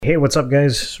Hey, what's up,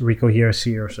 guys? Rico here,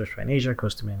 CEO of Sourcefine Asia,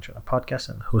 Costa Manager podcast,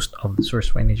 and host of the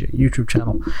Sourcefine Asia YouTube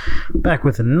channel. Back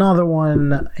with another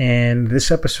one, and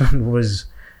this episode was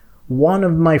one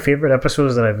of my favorite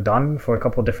episodes that I've done for a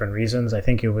couple different reasons. I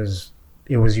think it was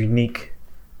unique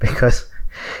because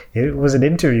it was an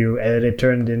interview, and it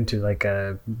turned into like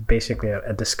basically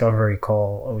a discovery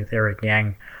call with Eric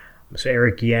Yang. So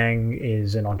Eric Yang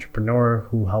is an entrepreneur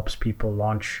who helps people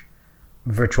launch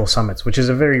virtual summits, which is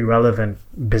a very relevant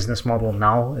business model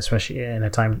now, especially in a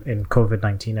time in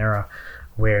COVID-19 era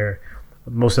where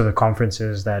most of the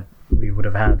conferences that we would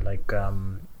have had, like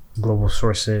Global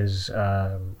Sources,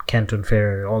 Canton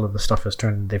Fair, all of the stuff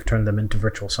they've turned them into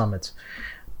virtual summits.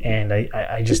 And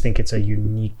I just think it's a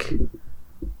unique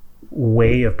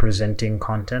way of presenting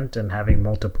content and having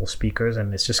multiple speakers,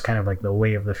 and it's just kind of like the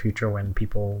way of the future when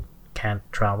people can't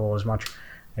travel as much.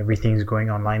 Everything's going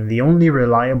online. The only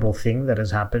reliable thing that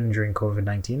has happened during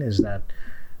COVID-19 is that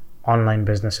online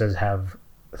businesses have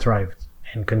thrived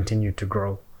and continue to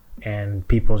grow, and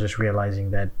people just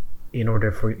realizing that in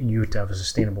order for you to have a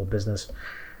sustainable business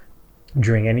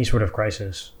during any sort of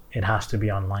crisis, it has to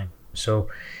be online. So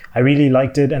I really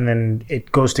liked it, and then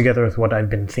it goes together with what I've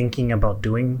been thinking about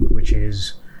doing, which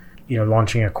is,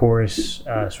 launching a course,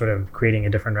 sort of creating a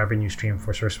different revenue stream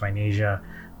for Sourcefine Asia.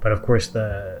 But of course,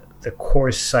 the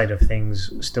course side of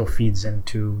things still feeds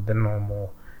into the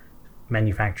normal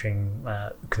manufacturing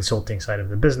consulting side of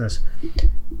the business,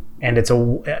 and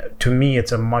to me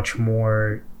it's a much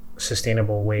more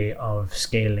sustainable way of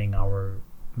scaling our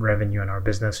revenue and our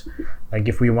business. Like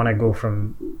if we want to go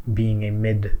from being a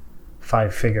mid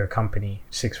six-figure company,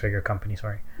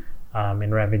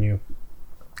 in revenue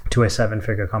to a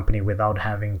seven-figure company without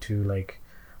having to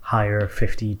hire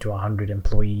 50 to 100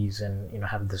 employees and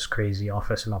have this crazy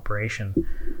office and operation,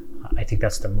 I think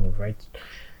that's the move, right?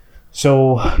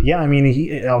 So yeah,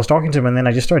 I was talking to him, and then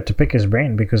I just started to pick his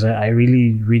brain because I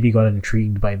really, really got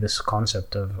intrigued by this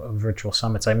concept of virtual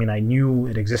summits. I knew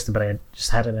it existed, but I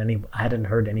just hadn't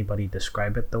heard anybody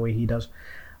describe it the way he does.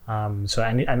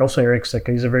 And also Eric's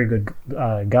he's a very good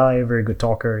guy, a very good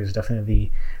talker. He's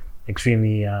definitely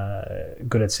extremely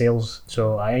good at sales.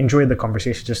 So I enjoyed the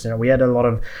conversation. Just we had a lot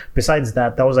of, besides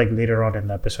that was later on in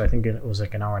the episode. I think it was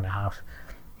an hour and a half.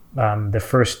 The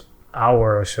first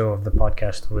hour or so of the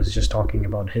podcast was just talking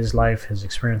about his life, his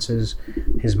experiences,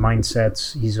 his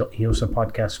mindsets. He also a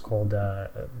podcast called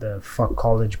the Fuck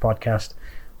College podcast,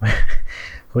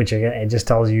 which again, it just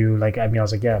tells you I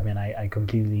was like, yeah, man, I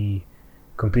completely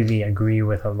agree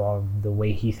with a lot of the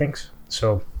way he thinks.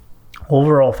 So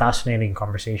overall, fascinating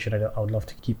conversation. I would love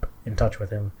to keep in touch with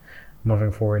him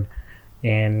moving forward.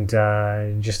 And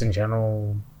just in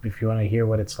general, if you want to hear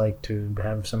what it's like to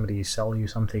have somebody sell you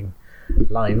something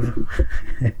live,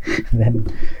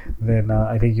 then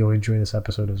I think you'll enjoy this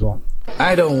episode as well.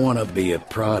 I don't want to be a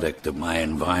product of my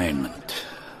environment.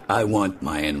 I want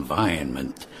my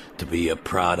environment to be a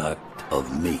product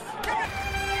of me.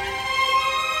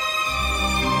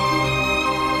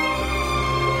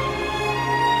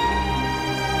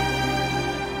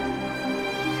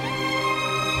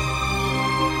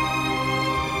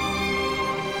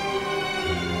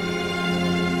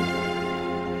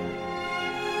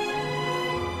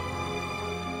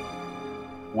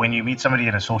 When you meet somebody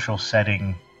in a social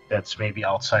setting that's maybe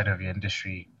outside of your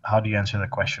industry, how do you answer the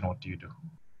question, what do you do?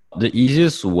 The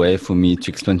easiest way for me to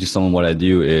explain to someone what I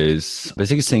do is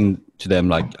basically saying to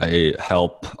them, I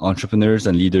help entrepreneurs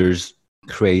and leaders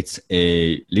create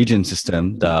a lead gen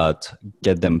system that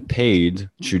get them paid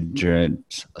to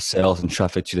generate sales and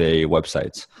traffic to their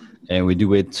websites. And we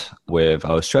do it with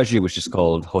our strategy, which is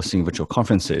called hosting virtual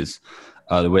conferences,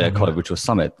 the way I call it Virtual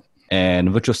Summit.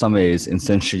 And Virtual Summit is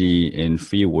essentially, in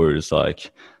 3 words, like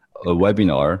a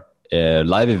webinar, a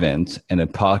live event, and a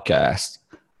podcast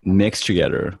mixed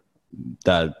together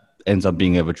that ends up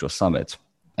being a virtual summit.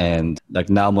 And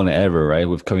now more than ever, right,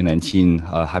 with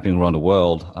COVID-19 happening around the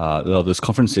world, a lot of those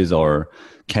conferences are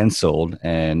canceled.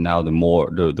 And now the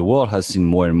world has seen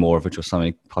more and more virtual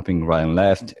summit popping right and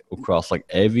left across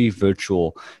every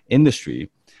virtual industry.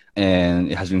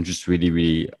 And it has been just really,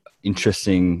 really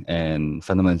interesting and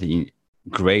fundamentally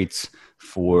great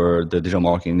for the digital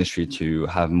marketing industry to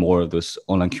have more of those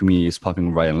online communities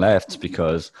popping right and left,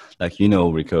 because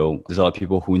Rico, there's a lot of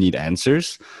people who need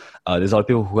answers. There's a lot of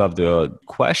people who have the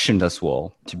questions as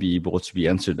well to be able to be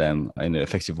answered them in an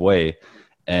effective way.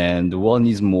 And the world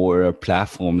needs more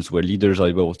platforms where leaders are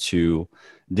able to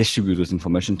distribute this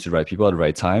information to the right people at the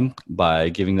right time by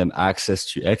giving them access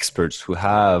to experts who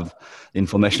have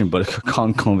information but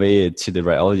can't convey it to the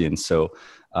right audience. So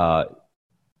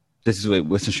this is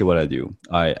essentially what I do.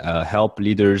 I help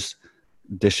leaders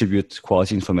distribute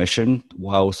quality information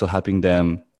while also helping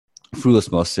them through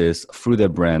osmosis, through their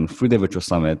brand, through their virtual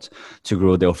summit to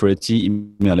grow their authority,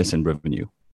 email list, and revenue.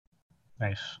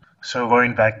 Nice. So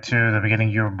going back to the beginning,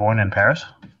 you were born in Paris?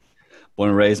 Born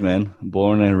and raised, man.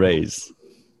 Born and raised.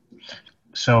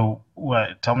 So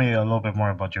tell me a little bit more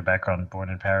about your background. Born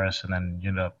in Paris, and then you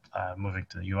ended up moving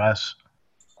to the US.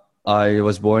 I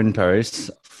was born in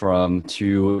Paris from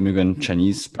two immigrant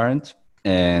Chinese parents,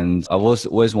 and I was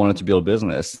always wanted to build a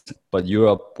business. But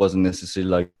Europe wasn't necessarily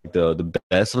like the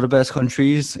best of the best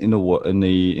countries in the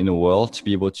world to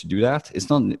be able to do that. It's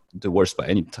not the worst by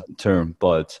any term,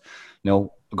 but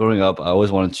growing up, I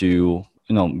always wanted to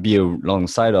be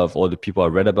alongside of all the people I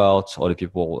read about, all the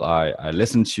people I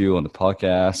listened to on the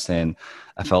podcast, and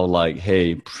I felt like,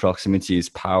 hey, proximity is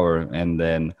power. And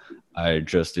then I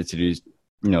just literally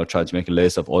tried to make a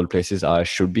list of all the places I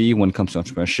should be when it comes to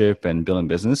entrepreneurship and building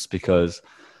business, because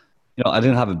I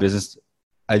didn't have a business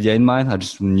idea in mind. I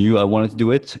just knew I wanted to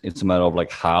do it. It's a matter of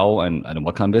like how and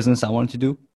what kind of business I wanted to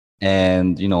do.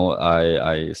 And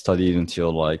I studied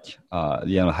until like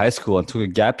the end of high school, and took a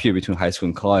gap year between high school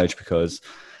and college because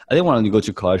I didn't want to go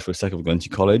to college for the sake of going to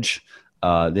college.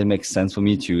 It didn't make sense for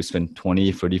me to spend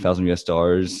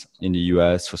 $30,000 in the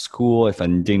US for school if I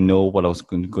didn't know what I was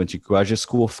going to graduate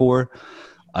school for.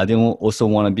 I didn't also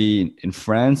want to be in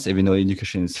France, even though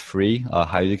education is free,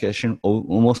 higher education,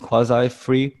 almost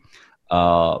quasi-free.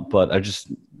 But I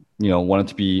just wanted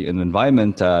to be in an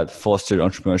environment that fostered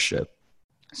entrepreneurship.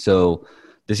 So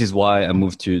this is why I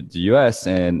moved to the US.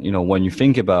 And, when you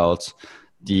think about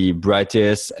the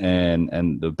brightest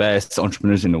and the best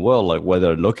entrepreneurs in the world, like where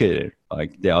they're located,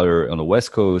 like they are on the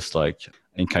West Coast, like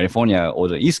in California, or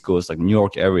the East Coast, like New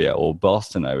York area or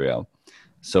Boston area.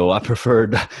 So I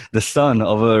preferred the sun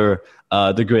over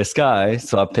the gray sky.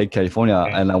 So I picked California,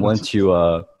 and I went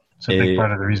to... it's a big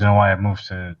part of the reason why I moved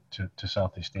to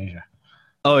Southeast Asia.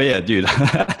 Oh yeah, dude.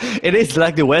 It is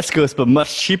like the West Coast, but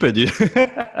much cheaper, dude.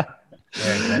 Yeah,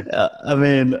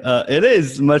 exactly. It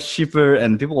is much cheaper,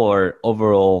 and people are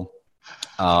overall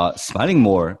smiling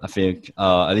more, I think.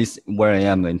 At least where I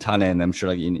am in Thailand, I'm sure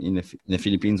like in the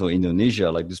Philippines or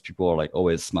Indonesia, like these people are like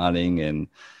always smiling. And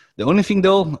the only thing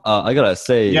though, I gotta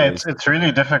say... Yeah, it's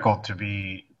really difficult to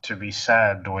be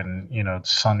sad when,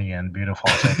 it's sunny and beautiful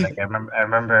outside. Like I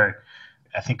remember,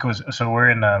 I think it was, so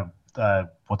we're in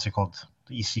what's it called?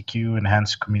 ECQ,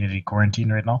 Enhanced Community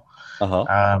Quarantine right now.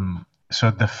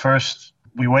 So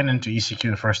we went into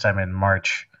ECQ the first time in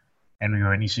March, and we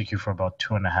were in ECQ for about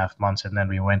 2.5 months, and then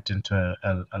we went into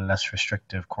a less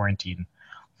restrictive quarantine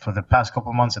for the past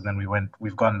couple months, and then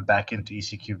we've gone back into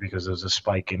ECQ because there was a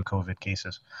spike in COVID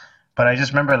cases. But I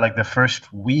just remember like the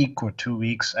first week or 2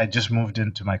 weeks, I just moved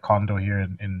into my condo here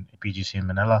in PGC in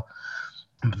Manila.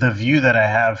 The view that I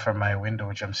have from my window,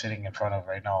 which I'm sitting in front of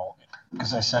right now,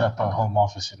 because I set up a home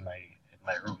office in my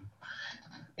room.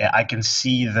 Yeah, I can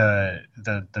see the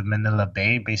Manila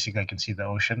Bay. Basically, I can see the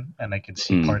ocean, and I can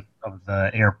see part of the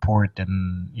airport,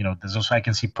 and there's also, I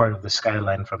can see part of the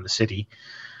skyline from the city.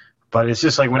 But it's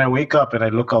just like when I wake up and I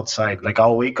look outside, like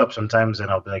I'll wake up sometimes and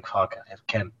I'll be like, fuck, I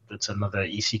can't. It's another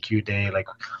ECQ day. Like,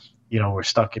 we're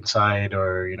stuck inside,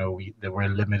 or we're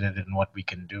limited in what we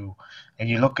can do. And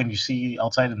you look and you see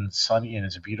outside and it's sunny and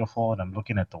it's beautiful, and I'm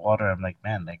looking at the water. I'm like,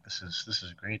 man, like this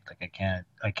is great. Like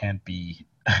I can't be,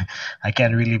 I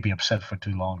can't really be upset for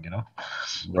too long.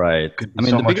 Right. Could be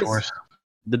so much worse.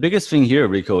 The biggest thing here,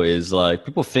 Rico, is like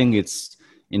people think it's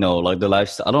like the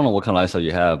lifestyle. I don't know what kind of lifestyle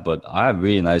you have, but I have a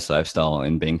really nice lifestyle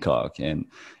in Bangkok, and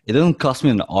it doesn't cost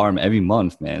me an arm every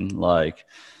month, man. Like,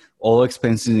 all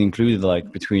expenses included,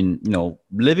 like between,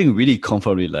 living really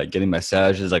comfortably, like getting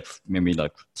massages, like maybe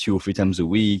like 2 or 3 times a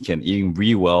week, and eating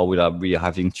really well without really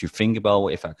having to think about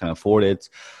if I can afford it.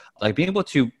 Like being able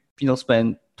to,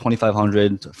 spend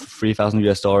 $2,500,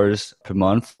 $3,000 per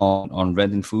month on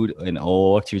rent and food and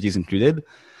all activities included,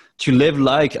 to live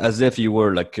like as if you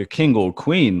were like a king or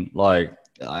queen. Like,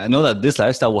 I know that this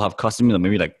lifestyle will have cost me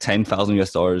maybe like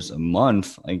 $10,000 a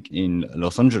month, like in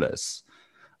Los Angeles.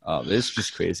 It's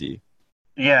just crazy.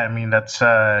 Yeah, that's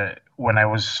when I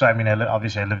was.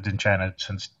 Obviously I lived in China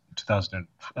since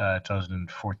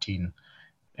 2014,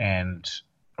 and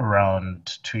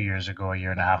around 2 years ago, a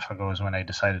year and a half ago, is when I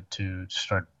decided to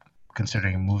start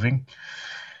considering moving.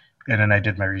 And then I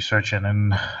did my research, and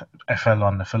then I fell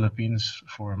on the Philippines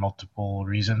for multiple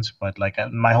reasons. But like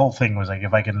my whole thing was like,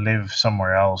 if I can live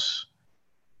somewhere else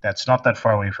that's not that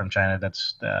far away from China,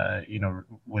 that's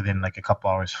within like a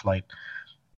couple hours flight,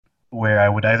 where I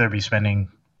would either be spending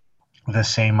the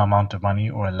same amount of money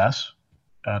or less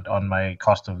on my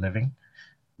cost of living,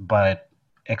 but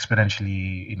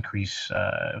exponentially increase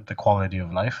the quality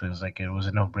of life. It was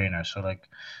a no-brainer. So like,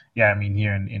 yeah, I mean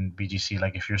here in BGC,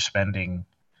 like if you're spending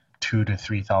 $2,000 to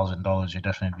 $3,000, you're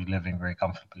definitely living very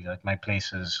comfortably. Like my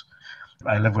place is,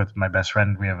 I live with my best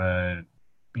friend. We have a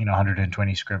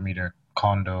 120 square meter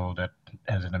condo that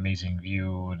has an amazing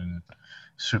view and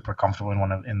super comfortable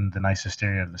in the nicest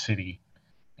area of the city.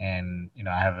 And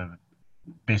I have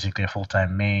basically a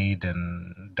full-time maid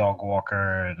and dog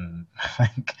walker, and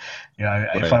like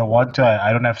if I Right. want to,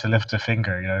 I don't have to lift a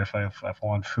finger. If I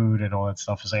want food and all that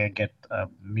stuff, is I get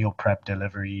meal prep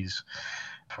deliveries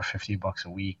for $50 a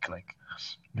week. Like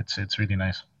it's really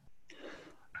nice.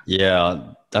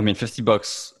 Yeah, I mean,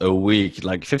 $50 a week,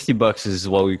 like $50 is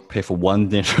what we pay for one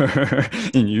dinner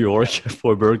in New York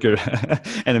for a burger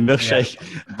and a Yeah. milkshake.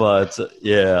 But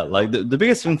yeah, like the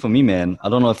biggest thing for me, man, I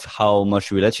don't know if how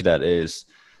much you relate to that is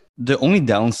the only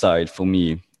downside for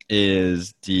me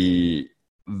is the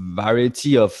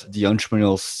variety of the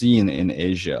entrepreneurial scene in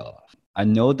Asia. I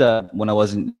know that when I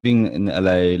was living in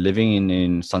LA, living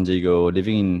in San Diego,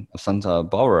 living in Santa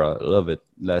Barbara, a little bit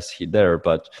less heat there,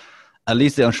 but at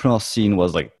least the entrepreneurial scene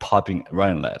was like popping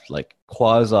right and left, like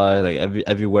quasi, like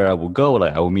everywhere I would go,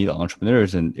 like I would meet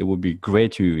entrepreneurs, and it would be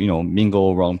great to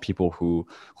mingle around people who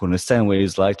understand what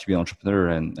it's like to be an entrepreneur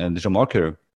and digital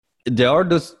marketer. There are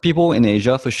those people in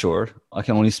Asia for sure. I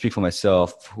can only speak for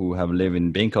myself, who have lived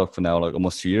in Bangkok for now like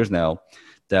almost 2 years now.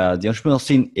 That the entrepreneurial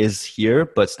scene is here,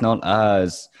 but it's not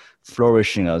as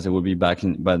flourishing as it would be back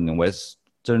in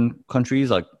Western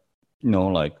countries like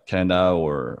like Canada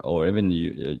or even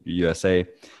USA.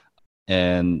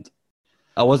 And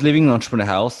I was living in an entrepreneur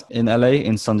house in LA,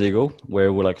 in San Diego,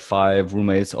 where we're like 5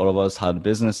 roommates. All of us had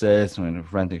businesses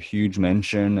and rent a huge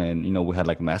mansion. And, we had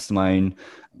like mastermind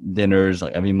dinners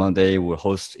like every Monday. We would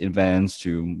host events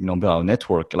to, build our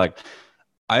network. Like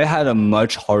I had a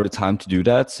much harder time to do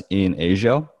that in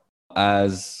Asia,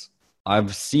 as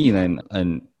I've seen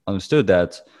and understood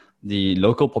that the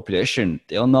local population,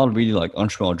 they are not really like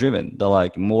entrepreneurial driven. They're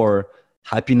like more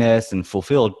happiness and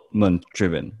fulfillment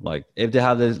driven. Like if they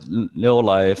have this little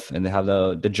life and they have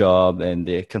the job and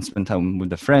they can spend time with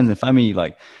their friends and family,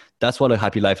 like that's what a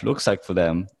happy life looks like for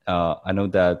them. I know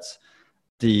that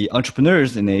the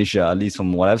entrepreneurs in Asia, at least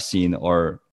from what I've seen,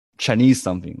 are Chinese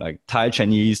something like Thai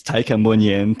Chinese, Thai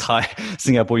Cambodian, Thai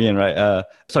Singaporean, right?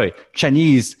 Sorry,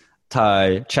 Chinese,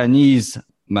 Thai, Chinese,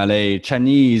 Malay,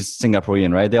 Chinese,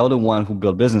 Singaporean, right? They're all the one who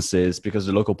build businesses because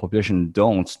the local population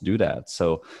don't do that.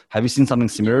 So have you seen something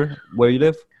similar where you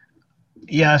live?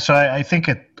 Yeah, so I think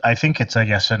it's a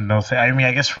yes and no thing. I mean,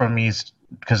 I guess for me, it's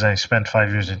because I spent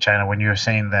 5 years in China. When you're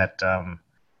saying that,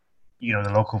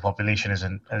 the local population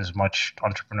isn't as much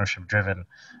entrepreneurship driven,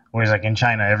 whereas like in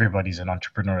China, everybody's an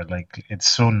entrepreneur. Like it's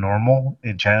so normal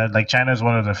in China. Like China is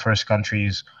one of the first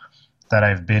countries that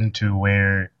I've been to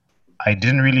where I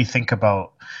didn't really think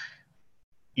about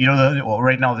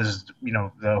right now there's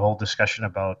the whole discussion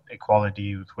about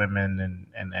equality with women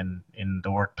and in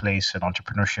the workplace and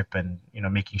entrepreneurship, and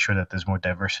making sure that there's more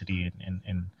diversity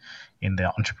in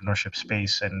the entrepreneurship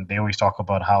space. And they always talk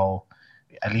about how,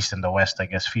 at least in the West, I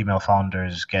guess female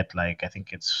founders get like, I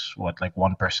think it's what, like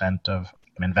 1% of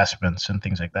investments and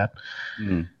things like that.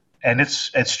 Mm. And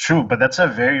it's true, but that's a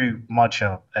very much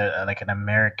like an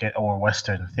American or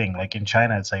Western thing. Like in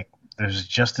China, it's like there's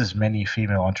just as many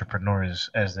female entrepreneurs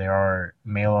as there are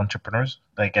male entrepreneurs.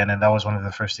 Like, and then that was one of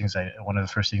the first things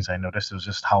I noticed. It was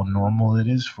just how normal it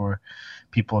is for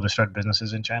people to start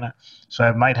businesses in China. So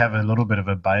I might have a little bit of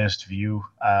a biased view.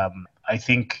 I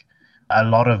think a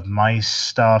lot of my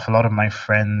stuff, a lot of my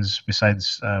friends,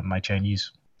 besides my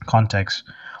Chinese contacts,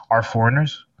 are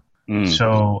foreigners. Mm.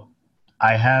 So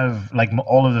I have like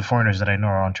all of the foreigners that I know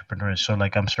are entrepreneurs. So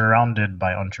like I'm surrounded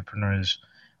by entrepreneurs,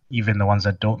 even the ones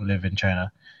that don't live in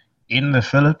China. In the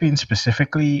Philippines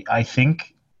specifically, I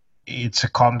think it's a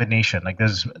combination. Like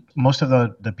there's most of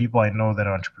the people I know that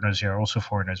are entrepreneurs here are also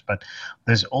foreigners, but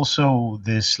there's also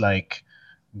this like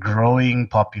growing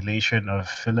population of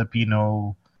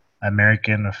Filipino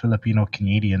American or Filipino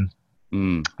Canadian,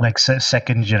 Mm. like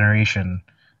second generation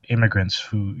immigrants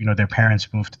who their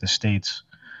parents moved to the States,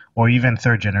 or even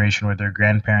third generation where their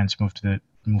grandparents moved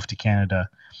to Canada.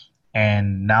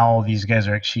 And now these guys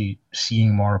are actually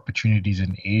seeing more opportunities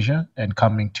in Asia and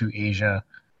coming to Asia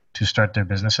to start their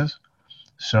businesses.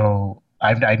 So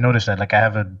I noticed that, like I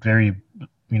have a very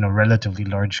relatively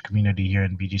large community here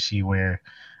in BGC where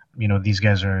these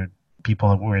guys are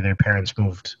people where their parents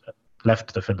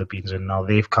left the Philippines, and now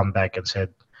they've come back and said,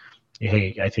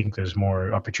 hey, I think there's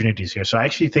more opportunities here. So I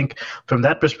actually think from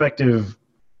that perspective,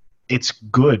 it's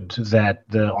good that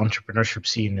the entrepreneurship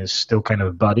scene is still kind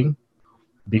of budding,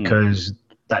 because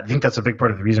I think that's a big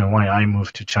part of the reason why I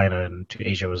moved to China and to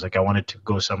Asia was like I wanted to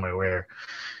go somewhere where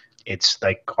it's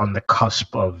like on the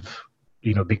cusp of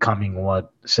becoming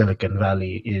what Silicon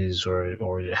Valley is,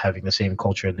 or having the same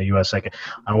culture in the US. Like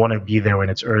I want to be there when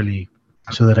it's early,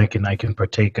 so that I can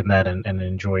partake in that and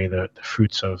enjoy the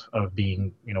fruits of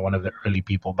being one of the early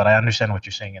people. But I understand what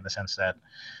you're saying in the sense that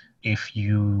if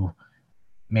you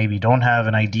maybe don't have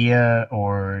an idea,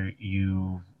 or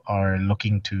you are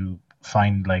looking to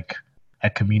find like a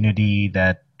community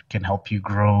that can help you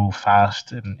grow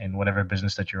fast in whatever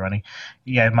business that you're running,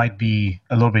 yeah, it might be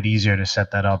a little bit easier to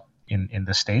set that up in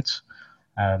the States,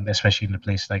 especially in a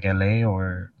place like LA,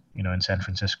 or in San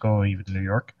Francisco, or even New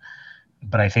York.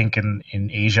 But I think in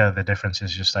Asia, the difference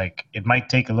is just like it might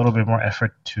take a little bit more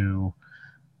effort to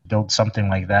build something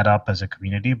like that up as a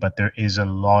community, but there is a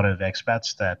lot of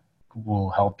expats that will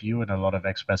help you, and a lot of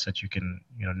expats that you can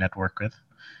network with.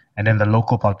 And then the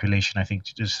local population, I think,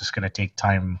 just is going to take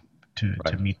time to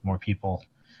meet more people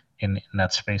in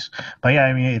that space. But yeah,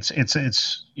 I mean,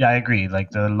 it's yeah, I agree. Like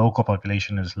the local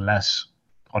population is less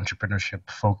entrepreneurship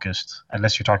focused,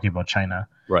 unless you're talking about China,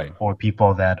 Right. or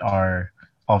people that are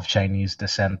of Chinese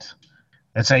descent.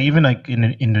 Let's say even like in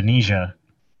Indonesia,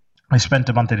 I spent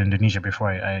a month in Indonesia before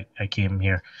I came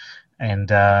here,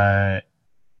 and I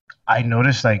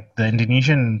noticed like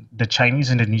the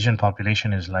Chinese Indonesian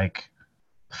population is like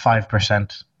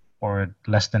 5% or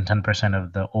less than 10%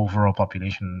 of the overall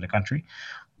population in the country,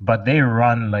 but they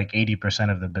run like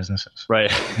 80% of the businesses.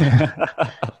 Right.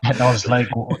 And I was like,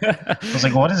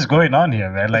 what is going on here,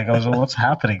 man? Like, what's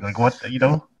happening? Like, what,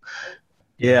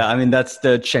 Yeah, I mean that's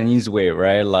the Chinese way,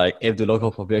 right? Like if the local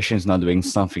population is not doing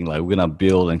something, like we're gonna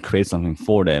build and create something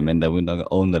for them, and then we're gonna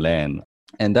own the land.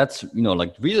 And that's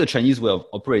like really the Chinese way of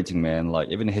operating, man. Like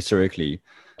even historically,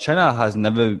 China has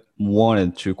never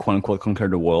wanted to quote unquote conquer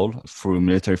the world through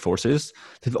military forces.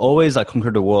 They've always like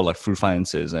conquered the world like through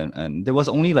finances, and there was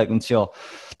only like until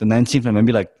the 19th and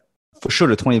maybe like for sure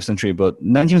the 20th century, but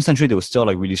 19th century they were still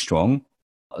like really strong.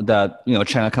 That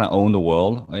China kind of owned the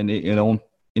world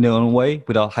in their own way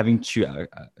without having to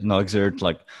exert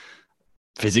like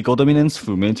physical dominance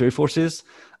through military forces,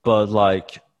 but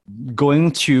like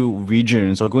going to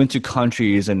regions or going to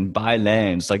countries and buy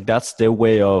lands, like that's their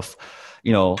way of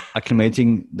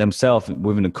acclimating themselves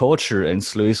within the culture and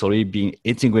slowly being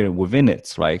integrated within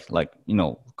it, right? Like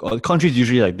countries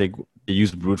usually like they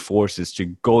use brute forces to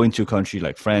go into a country,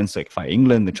 like France, like fight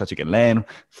England, they try to get land.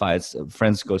 France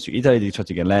goes to Italy, they try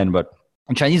to get land. But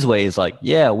the Chinese way is like,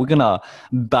 yeah, we're gonna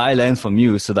buy land from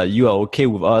you so that you are okay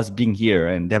with us being here,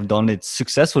 and they've done it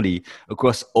successfully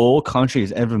across all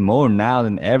countries, ever more now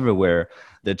than ever. Where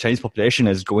the Chinese population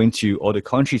is going to other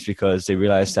countries because they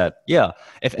realize that, yeah,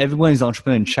 if everyone is an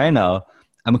entrepreneur in China,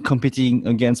 I'm competing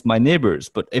against my neighbors.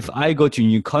 But if I go to a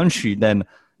new country, then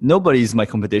nobody is my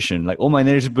competition. Like all my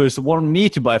neighbors want me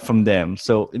to buy from them.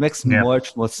 So it makes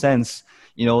much more sense,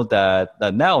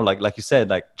 that now, like you said,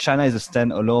 like China is a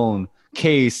standalone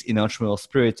case in entrepreneurial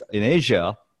spirit in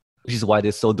Asia, which is why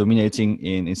they're so dominating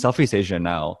in Southeast Asia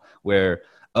now, where,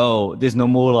 there's no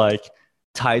more like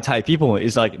Thai people.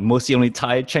 It's like mostly only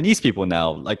Thai Chinese people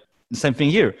now. Like the same thing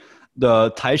here.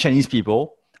 The Thai Chinese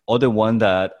people are the one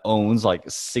that owns like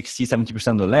 60-70%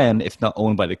 of the land, if not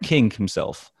owned by the king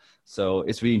himself. So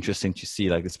it's really interesting to see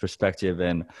like this perspective,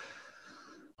 and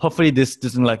hopefully this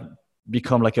doesn't like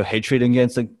become like a hatred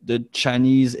against like, the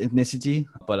Chinese ethnicity.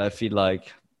 But I feel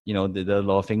like there are a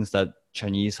lot of things that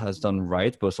Chinese has done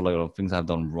right, but also like a lot of things have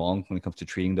done wrong when it comes to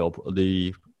treating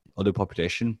the other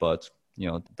population. But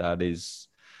that is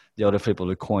the other flip of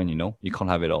the coin. You can't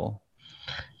have it all.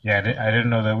 Yeah, I didn't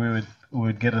know that we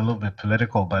would get a little bit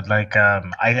political, but like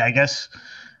I guess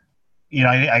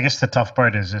I guess the tough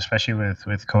part is, especially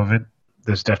with COVID,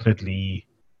 there's definitely,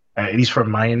 at least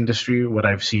from my industry, what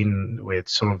I've seen with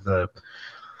some of the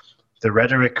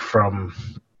rhetoric from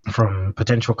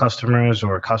potential customers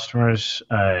or customers.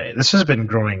 This has been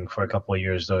growing for a couple of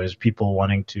years, though, is people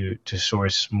wanting to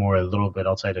source more a little bit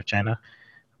outside of China.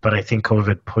 But I think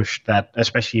COVID pushed that,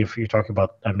 especially if you're talking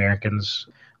about Americans.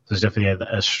 There's definitely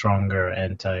a stronger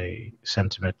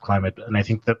anti-sentiment climate. And I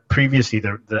think that previously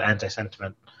the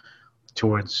anti-sentiment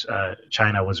towards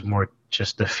China was more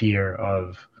just the fear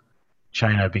of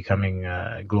China becoming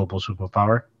a global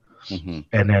superpower.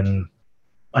 Mm-hmm.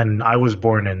 And I was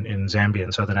born in Zambia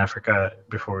in Southern Africa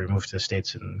before we moved to the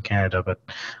States and Canada. But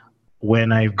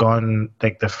when I've gone,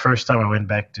 like the first time I went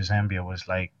back to Zambia was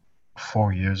like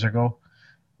 4 years ago,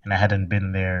 and I hadn't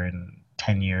been there in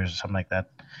 10 years or something like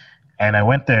that. And I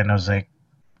went there and I was like,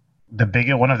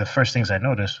 one of the first things I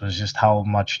noticed was just how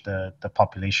much the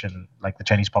population, like the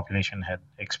Chinese population, had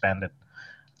expanded.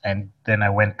 And then I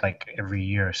went like every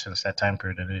year since that time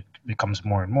period, and it becomes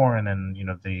more and more. And then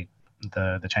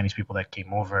the Chinese people that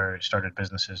came over started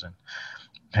businesses and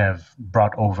have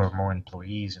brought over more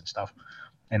employees and stuff.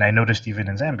 And I noticed even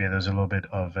in Zambia, there's a little bit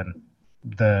of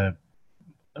the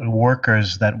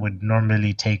workers that would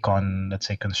normally take on, let's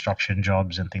say, construction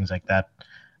jobs and things like that,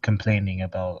 complaining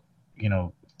about,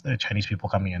 the Chinese people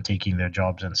coming and taking their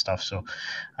jobs and stuff. So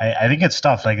I think it's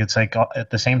tough. Like, it's like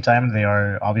at the same time, they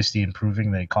are obviously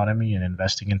improving the economy and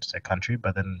investing into their country.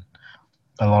 But then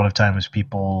a lot of times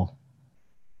people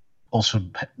also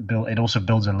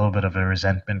builds a little bit of a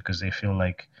resentment because they feel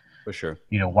like, For sure.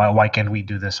 why can't we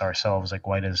do this ourselves? Like,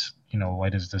 why does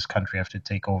this country have to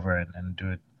take over and do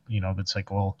it? It's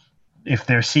like, well, if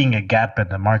they're seeing a gap in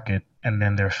the market and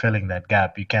then they're filling that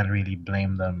gap, you can't really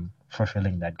blame them for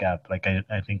filling that gap. Like,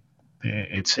 I think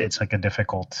it's like a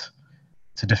difficult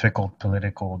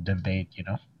political debate.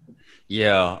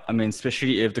 Yeah, I mean,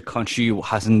 especially if the country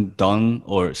hasn't done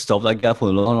or stopped that gap for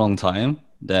a long, long time,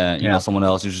 then Yeah. someone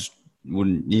else just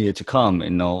wouldn't need it to come.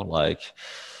 Like,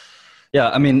 yeah.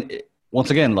 I mean,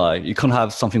 once again, like, you can't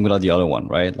have something without the other one,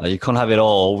 right? Like, you can't have it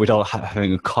all without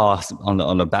having a cost on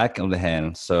the back of the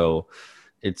hand. So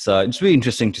it's really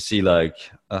interesting to see like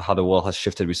how the world has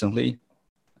shifted recently.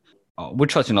 We'll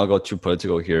try to not go too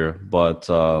political here, but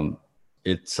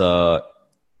it's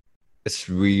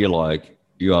really like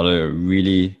you are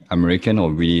really American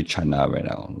or really China right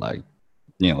now. Like,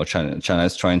 China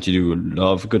is trying to do a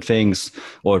lot of good things,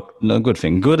 or not good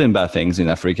and bad things in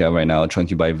Africa right now, trying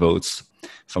to buy votes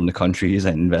from the countries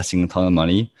and investing a ton of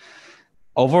money.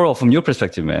 Overall, from your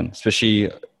perspective, man,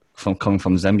 especially from coming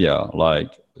from Zambia,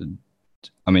 like,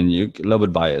 I mean, you're a little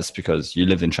bit biased because you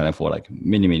lived in China for like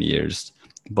many, many years.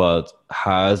 But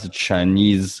has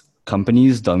Chinese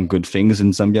companies done good things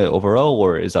in Zambia overall,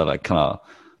 or is that like kind of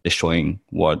destroying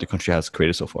what the country has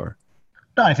created so far?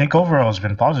 No, I think overall it's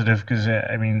been positive because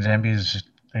I mean, Zambia's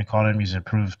economy has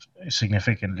improved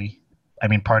significantly. I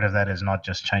mean, part of that is not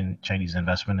just Chinese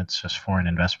investment; it's just foreign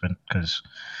investment because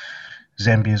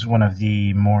Zambia is one of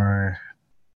the more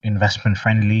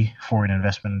foreign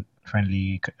investment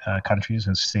friendly countries,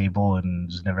 and stable, and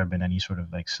there's never been any sort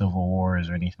of like civil wars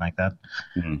or anything like that.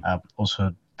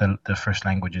 Also, the first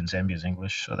language in Zambia is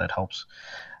English, so that helps.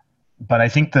 But I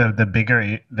think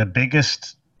the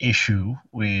biggest issue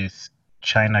with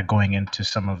China going into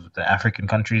some of the African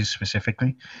countries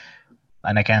specifically,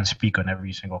 and I can't speak on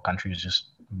every single country, it's just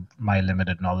my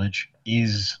limited knowledge,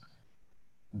 is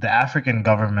the African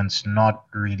governments not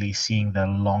really seeing the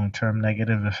long-term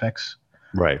negative effects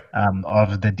Right.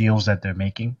 of the deals that they're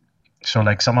making. So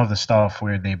like some of the stuff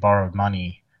where they borrowed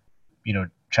money,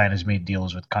 China's made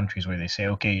deals with countries where they say,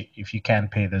 okay, if you can't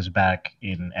pay this back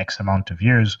in X amount of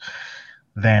years,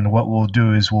 then what we'll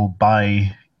do is we'll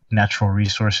buy natural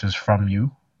resources from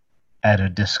you at a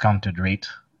discounted rate.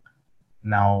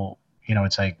 Now,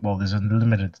 it's like, well, there's a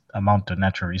limited amount of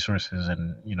natural resources,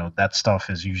 and that stuff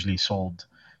is usually sold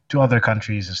to other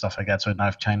countries and stuff like that. So now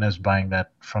if China is buying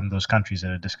that from those countries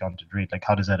at a discounted rate, like,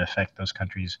 how does that affect those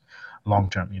countries long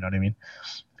term? You know what I mean?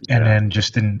 And then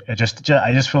I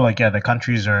just feel like, the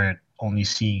countries are only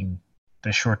seeing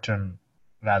the short term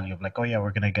value of like, oh yeah,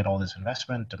 we're gonna get all this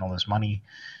investment and all this money,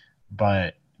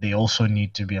 but they also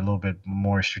need to be a little bit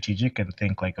more strategic and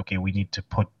think like, okay, we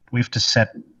have to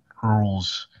set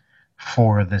rules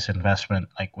for this investment,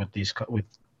 like with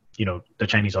the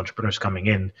Chinese entrepreneurs coming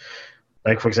in.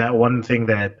 Like, for example, one thing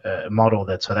model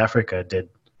that South Africa did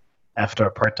after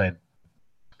apartheid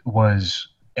was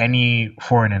any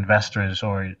foreign investors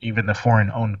or even the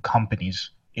foreign-owned companies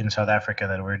in South Africa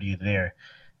that were already there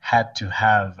had to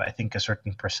have, I think, a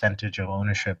certain percentage of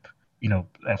ownership,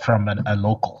 from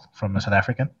from a South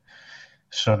African.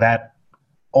 So that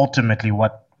ultimately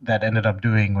what that ended up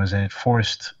doing was it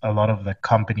forced a lot of the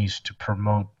companies to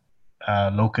promote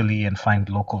locally and find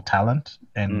local talent,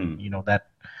 and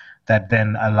that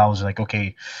then allows, like,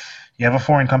 okay, you have a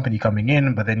foreign company coming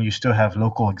in, but then you still have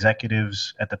local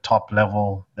executives at the top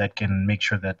level that can make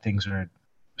sure that things are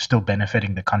still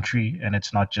benefiting the country, and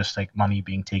it's not just like money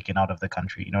being taken out of the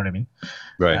country. You know what I mean?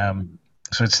 Right.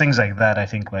 So it's things like that, I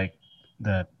think, like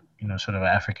that, sort of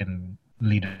African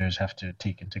leaders have to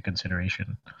take into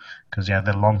consideration, because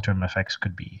the long-term effects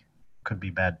could be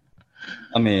bad.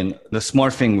 I mean, the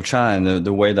smart thing with China,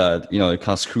 the way that it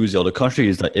kind of screws the other countries,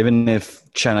 is that even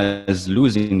if China is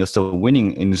losing, they're still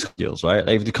winning in these deals, right?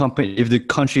 Like if the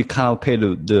country cannot pay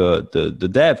the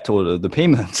debt or the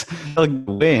payments, they'll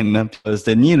win because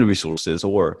they need resources,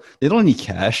 or they don't need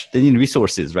cash, they need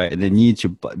resources, right? And they need to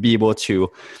be able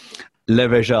to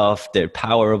leverage off their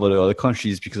power over the other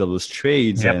countries because of those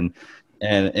trades. Yep. And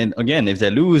And again, if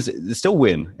they lose, they still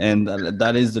win, and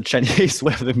that is the Chinese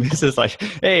way of the business. Like,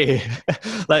 hey,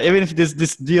 like even if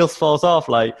this deal falls off,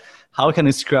 like how can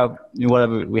we scrap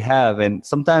whatever we have? And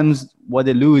sometimes what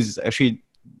they lose is actually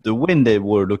the win they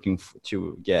were looking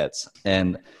to get.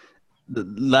 And the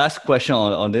last question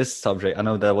on this subject, I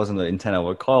know that wasn't the intent of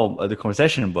our call, the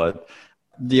conversation, but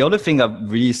the other thing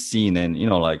I've really seen, and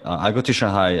like I go to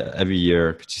Shanghai every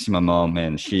year to see my mom,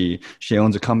 and she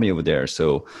owns a company over there.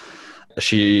 So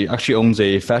she actually owns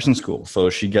a fashion school. So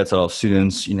she gets a lot of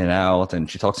students in and out, and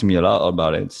she talks to me a lot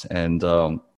about it. And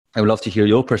I would love to hear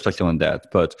your perspective on that.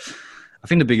 But I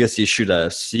think the biggest issue that I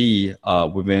see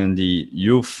within the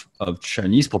youth of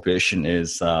Chinese population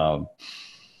is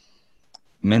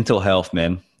mental health,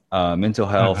 man. Mental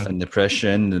health and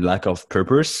depression, the lack of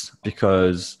purpose,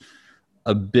 because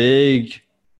a big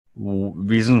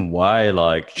reason why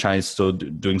like China is still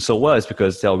doing so well is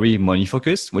because they're really money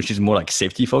focused, which is more like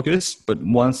safety focused. But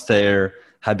once they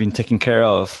have been taken care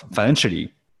of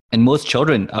financially, and most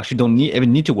children actually don't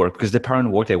even need to work because their parents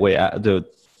work their way the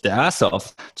ass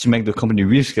off to make the company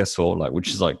really successful, like which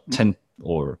is like 10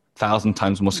 or 1,000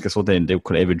 times more successful than they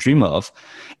could ever dream of.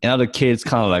 And other kids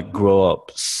kind of like grow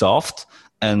up soft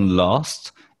and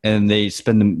lost, and they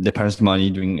spend their parents' money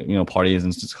doing parties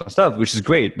and stuff, which is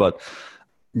great, but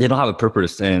they don't have a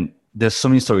purpose. And there's so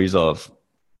many stories of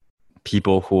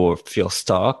people who feel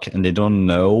stuck and they don't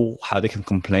know how they can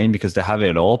complain because they have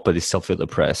it all, but they still feel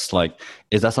depressed. Like,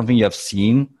 is that something you have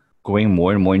seen going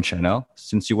more and more in China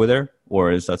since you were there,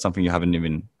 or is that something you haven't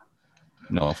even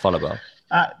thought about?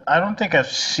 I don't think I've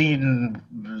seen.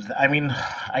 I mean,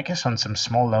 I guess on some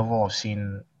small level, I've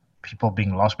seen people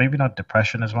being lost. Maybe not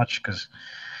depression as much, because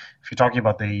if you're talking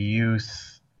about the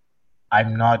youth,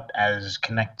 I'm not as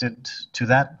connected to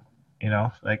that.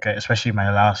 Like especially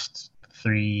my last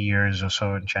 3 years or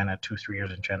so in China, 2-3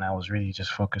 years in China, I was really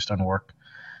just focused on work.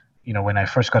 When I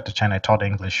first got to China, I taught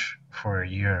English for a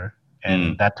year,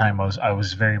 and that time I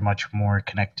was very much more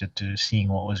connected to seeing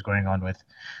what was going on with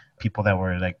people that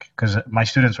were like, because my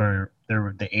students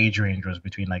the age range was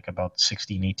between like about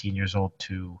 16, 18 years old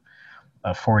to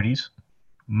 40s,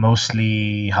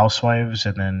 mostly housewives,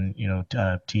 and then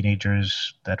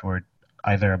teenagers that were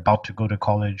either about to go to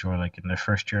college or like in their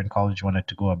first year in college wanted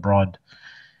to go abroad.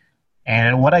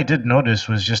 And what I did notice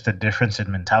was just a difference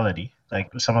in mentality. Like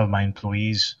some of my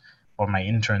employees or my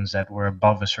interns that were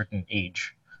above a certain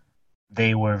age,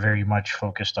 they were very much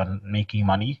focused on making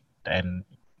money and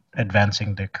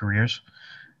advancing their careers.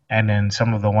 And then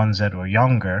some of the ones that were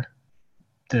younger,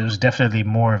 there was definitely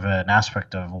more of an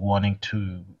aspect of wanting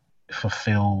to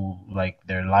fulfill like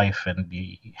their life and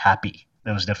be happy.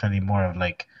 There was definitely more of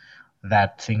like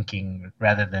that thinking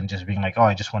rather than just being like, oh,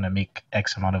 I just want to make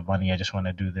X amount of money. I just want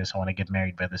to do this. I want to get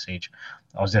married by this age.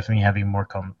 I was definitely having more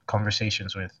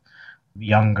conversations with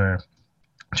younger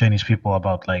Chinese people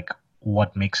about like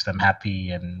what makes them happy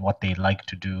and what they like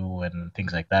to do and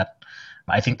things like that.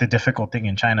 I think the difficult thing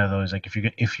in China though is like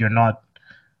if you're not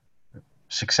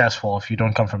successful, if you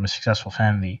don't come from a successful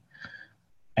family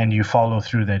and you follow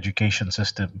through the education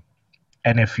system,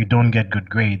 and if you don't get good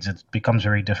grades, it becomes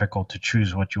very difficult to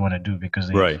choose what you want to do, because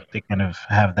they kind of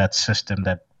have that system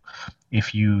that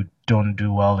if you don't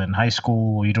do well in high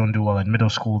school, or you don't do well in middle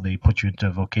school, they put you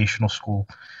into vocational school.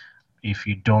 If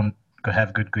you don't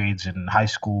have good grades in high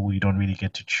school, you don't really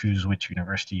get to choose which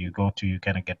university you go to. You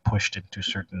kind of get pushed into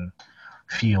certain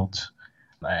fields,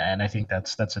 and I think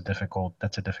that's a difficult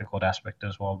aspect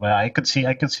as well. But I could see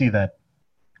that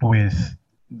with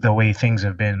the way things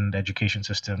have been, the education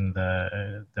system,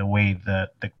 the way the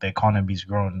economy's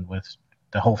grown, with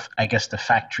the whole, I guess, the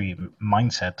factory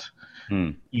mindset.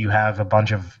 You have a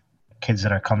bunch of kids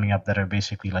that are coming up that are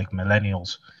basically like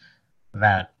millennials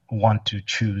that want to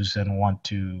choose and want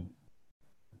to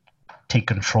take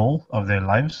control of their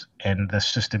lives, and the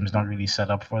system is not really set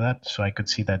up for that. So I could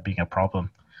see that being a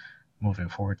problem moving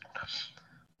forward.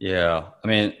 Yeah, I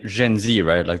mean Gen Z,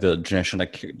 right? Like the generation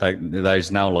that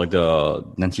is now like the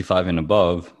 95 and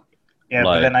above. Yeah,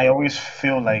 but then I always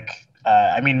feel like,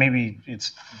 I mean, maybe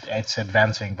it's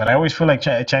advancing, but I always feel like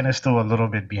China's still a little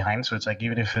bit behind. So it's like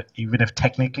even if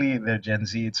technically they're Gen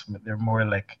Z, they're more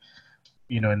like,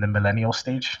 in the millennial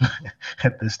stage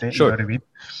at this stage. Sure. You know what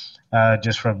I mean?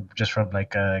 Just from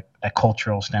like a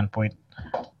cultural standpoint.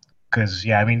 Because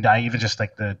I mean, I even just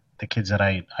like the kids that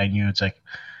I knew, it's like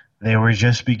they were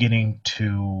just beginning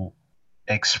to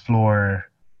explore,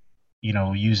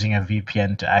 using a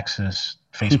VPN to access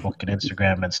Facebook and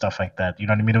Instagram and stuff like that. You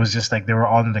know what I mean? It was just like they were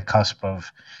on the cusp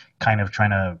of kind of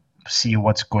trying to see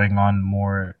what's going on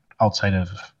more outside of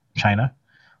China.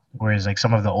 Whereas like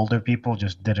some of the older people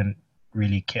just didn't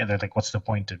really care. They're like, what's the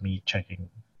point of me checking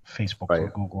Facebook or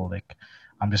Right. Google. Like,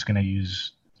 I'm just gonna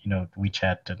use,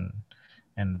 WeChat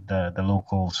and the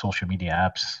local social media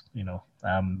apps.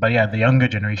 But yeah, the younger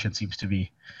generation seems to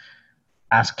be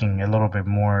asking a little bit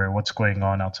more what's going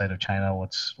on outside of China.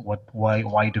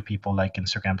 Why do people like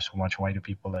Instagram so much? Why do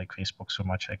people like Facebook so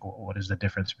much? Like, what is the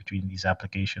difference between these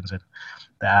applications and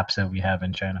the apps that we have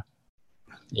in China?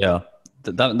 Yeah,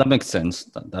 that makes sense.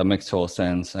 That makes total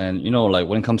sense. And like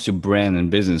when it comes to brand and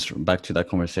business, back to that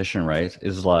conversation, right?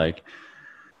 Is like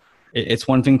it's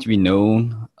one thing to be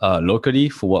known locally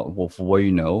for what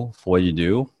you know, for what you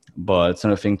do, but it's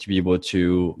another thing to be able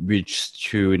to reach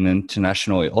to an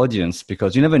international audience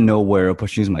because you never know where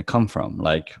opportunities might come from.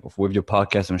 Like with your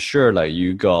podcast, I'm sure like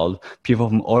you got people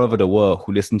from all over the world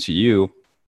who listen to you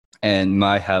and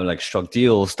might have like struck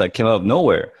deals that came out of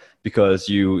nowhere because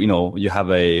you have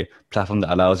a platform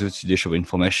that allows you to distribute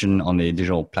information on a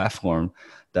digital platform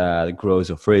that grows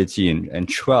authority and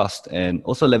trust and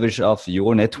also leverage off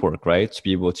your network, right? To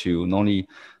be able to not only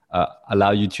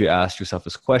allow you to ask yourself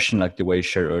this question like the way you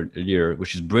shared earlier,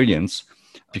 which is brilliance,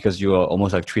 because you are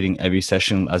almost like treating every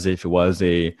session as if it was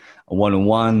a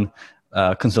one-on-one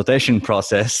consultation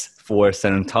process for a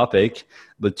certain topic.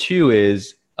 But two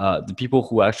is the people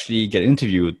who actually get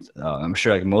interviewed, I'm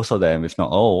sure like most of them, if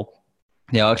not all,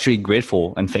 they are actually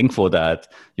grateful and thankful that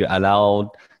you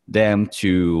allowed them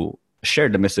to share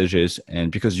the messages,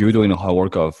 and because you're doing the hard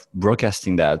work of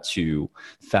broadcasting that to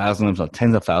thousands or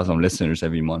tens of thousands of listeners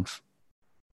every month.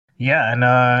 Yeah,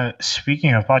 and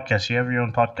speaking of podcasts, you have your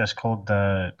own podcast called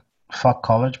the Fuck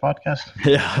College Podcast.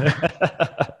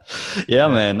 Yeah, yeah,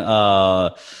 man.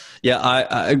 Yeah,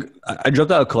 I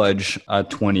dropped out of college at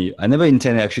 20. I never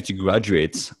intended actually to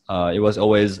graduate. It was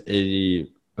always a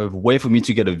way for me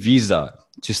to get a visa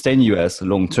to stay in the US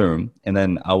long term. And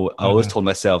then I always told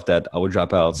myself that I would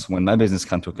drop out when my business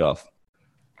can took off.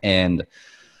 And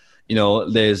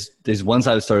there's one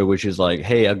side of the story which is like,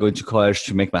 hey, I'm going to college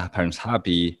to make my parents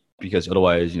happy because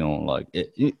otherwise, the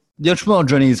entrepreneurial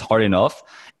journey is hard enough.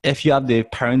 If you have the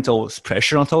parental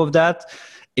pressure on top of that,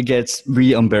 it gets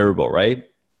really unbearable, right?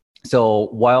 So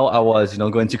while I was,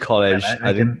 going to college,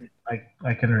 I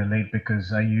can relate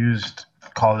because I used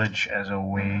college as a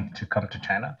way to come to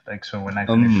China. Like, so when I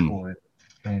finished school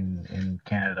in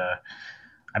Canada,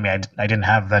 I mean, I didn't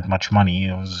have that much money.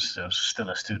 I was still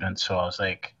a student, so I was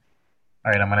like,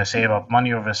 all right, I'm gonna save up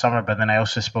money over the summer. But then I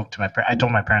also spoke to I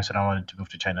told my parents that I wanted to move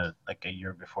to China like a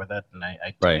year before that, and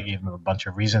I right. gave them a bunch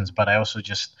of reasons. But I also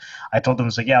I told them,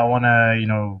 it's like, yeah, I want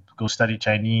to go study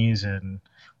Chinese and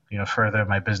further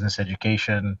my business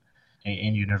education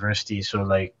in university. So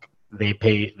like they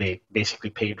basically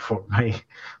paid for me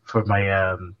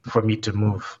to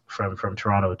move from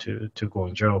Toronto to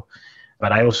Guangzhou.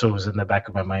 But I also was in the back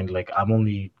of my mind like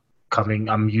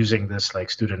I'm using this like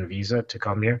student visa to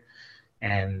come here.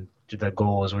 And the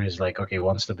goal was always like, okay,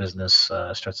 once the business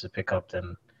starts to pick up,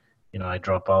 then, I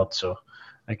drop out. So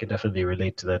I could definitely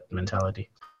relate to that mentality.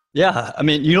 Yeah, I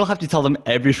mean, you don't have to tell them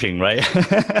everything, right?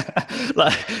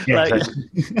 Exactly.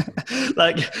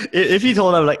 Like if you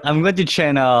told them like I'm going to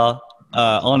China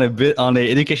on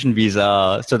a education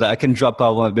visa so that I can drop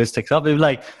out when my business takes off, they'd be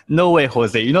like, no way,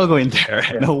 Jose, you're not going there.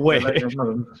 Yeah, no way. Like,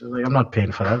 I'm not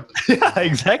paying for that. Yeah,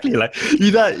 exactly. Like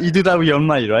you do that with your own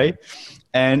money, right?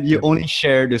 And you only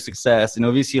share the success. And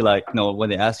obviously, like, when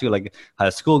they ask you, like,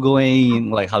 how's school going,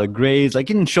 like, how the grades, like,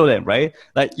 you can show them, right?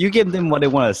 Like, you give them what they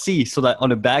want to see so that on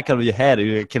the back of your head,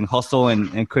 you can hustle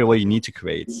and create what you need to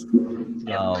create.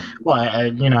 Yeah. Well,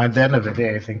 at the end of the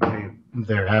day, I think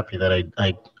they're happy that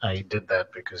I did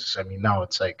that because, I mean, now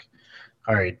it's like,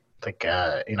 all right, like,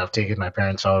 I've taken my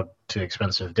parents out to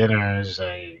expensive dinners.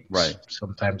 I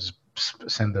sometimes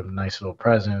send them nice little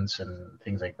presents and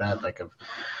things like that. Like,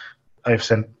 I've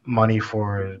sent money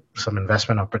for some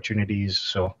investment opportunities,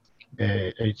 so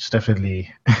it's definitely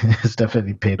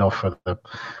paid off for them.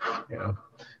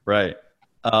 Right.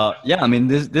 Yeah, I mean,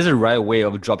 this is a right way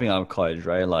of dropping out of college,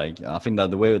 right? Like, I think that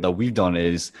the way that we've done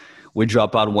is we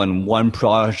drop out when one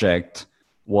project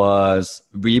was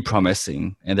really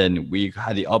promising, and then we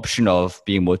had the option of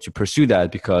being able to pursue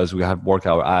that because we have worked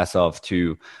our ass off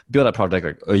to build a project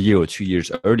like a year or 2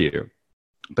 years earlier.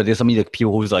 But there's some like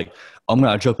people who's like, I'm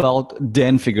gonna drop out,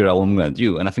 then figure out what I'm gonna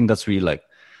do. And I think that's really like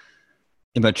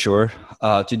immature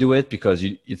to do it because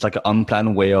it's like an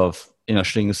unplanned way of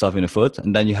shooting yourself in the foot.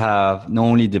 And then you have not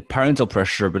only the parental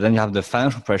pressure, but then you have the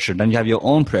financial pressure. Then you have your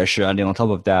own pressure, and then on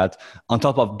top of that, on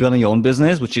top of building your own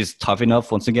business, which is tough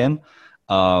enough once again.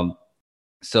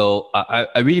 So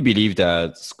I really believe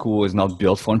that school is not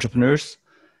built for entrepreneurs,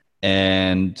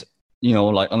 and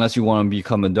like unless you want to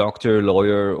become a doctor,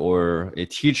 lawyer, or a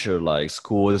teacher, like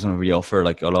school doesn't really offer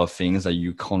like a lot of things that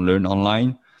you can learn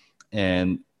online.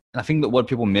 And I think that what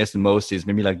people miss the most is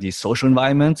maybe like these social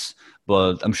environments,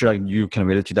 but I'm sure like you can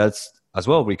relate to that as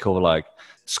well, Rico. Like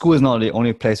school is not the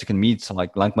only place you can meet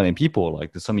like-minded people.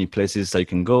 Like there's so many places that you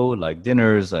can go, like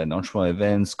dinners and entrepreneurial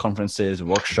events, conferences, Yeah,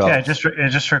 workshops. it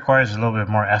just requires a little bit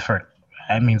more effort.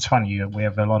 I mean, it's funny. We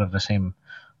have a lot of the same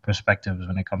perspectives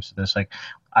when it comes to this. Like,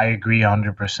 I agree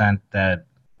 100% that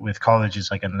with college,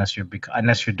 it's like unless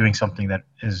you're doing something that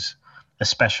is a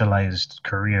specialized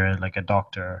career, like a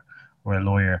doctor or a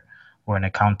lawyer or an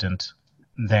accountant,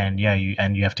 then yeah,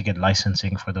 you have to get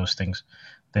licensing for those things.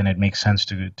 Then it makes sense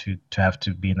to have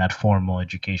to be in that formal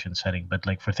education setting. But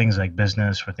like for things like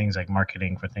business, for things like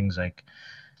marketing, for things like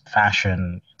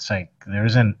fashion, it's like there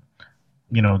isn't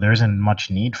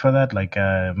much need for that. Like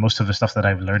most of the stuff that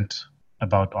I've learned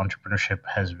about entrepreneurship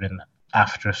has been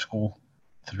after school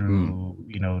Mm,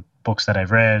 through books that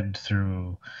I've read,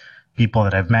 through people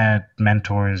that I've met,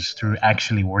 mentors, through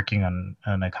actually working on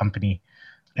a company.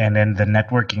 And then the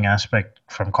networking aspect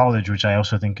from college, which I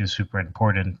also think is super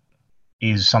important,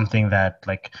 is something that,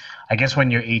 like, I guess when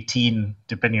you're 18,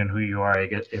 depending on who you are, I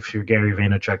guess if you're Gary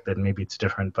Vaynerchuk, then maybe it's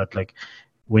different. But like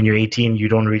when you're 18, you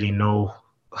don't really know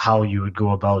how you would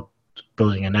go about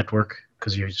building a network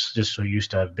because you're just so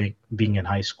used to being in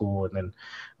high school and then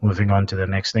moving on to the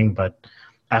next thing. But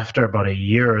after about a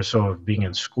year or so of being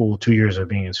in school, 2 years of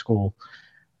being in school,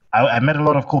 I met a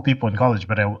lot of cool people in college,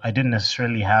 but I didn't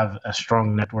necessarily have a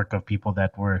strong network of people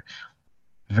that were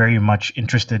very much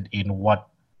interested in what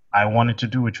I wanted to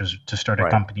do, which was to start a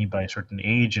right. company by a certain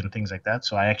age and things like that.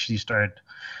 So I actually started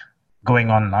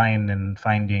going online and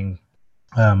finding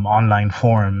online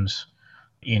forums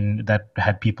in that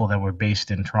had people that were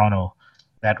based in Toronto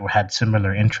that had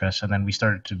similar interests, and then we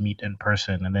started to meet in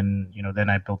person, and then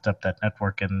I built up that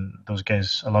network, and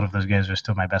a lot of those guys are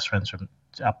still my best friends from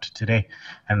up to today,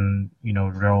 and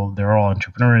they're all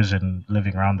entrepreneurs and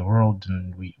living around the world,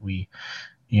 and we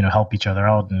help each other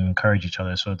out and encourage each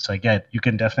other. So it's like, yeah, you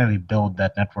can definitely build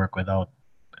that network without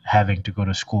having to go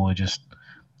to school. You just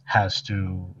have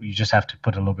to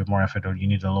put a little bit more effort, or you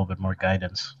need a little bit more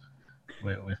guidance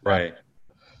with that. Right.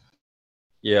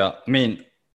 Yeah. I mean,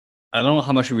 I don't know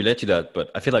how much you relate to that, but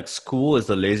I feel like school is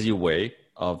the lazy way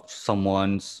of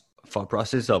someone's thought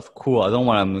process of, cool, I don't know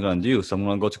what I'm going to do, so I'm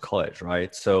going to go to college,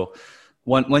 right? So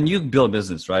when you build a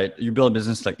business, right, you build a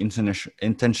business like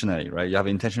intentionally, right? You have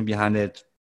intention behind it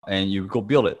and you go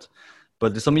build it.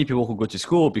 But there's so many people who go to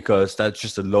school because that's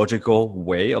just a logical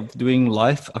way of doing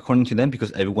life according to them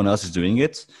because everyone else is doing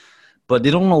it. But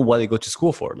they don't know what they go to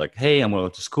school for. Like, hey, I'm going to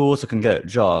go to school so I can get a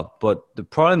job. But the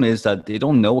problem is that they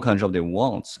don't know what kind of job they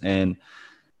want. And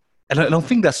I don't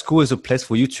think that school is a place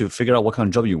for you to figure out what kind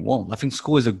of job you want. I think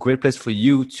school is a great place for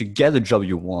you to get the job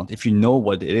you want if you know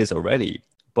what it is already.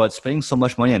 But spending so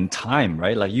much money and time,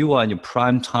 right? Like you are in your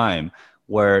prime time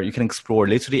where you can explore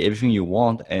literally everything you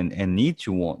want and need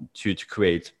to want to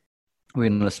create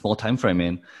within a small time frame.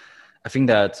 And I think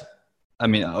that, I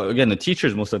mean, again, the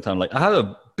teachers most of the time, like I had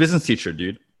a business teacher,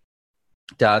 dude,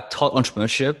 that taught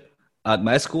entrepreneurship at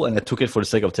my school, and I took it for the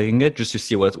sake of taking it just to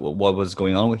see what was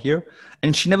going on with here.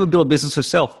 And she never built a business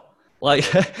herself. Like,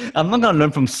 I'm not gonna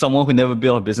learn from someone who never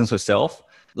built a business herself.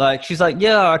 Like, she's like,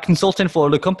 yeah, a consultant for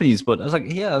other companies, but I was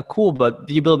like, yeah, cool, but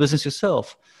do you build a business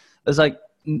yourself? It's like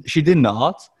she did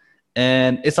not,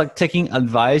 and it's like taking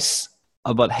advice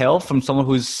about health from someone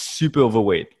who's super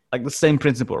overweight. Like the same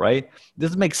principle, right? It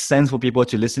doesn't make sense for people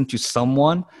to listen to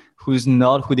someone who's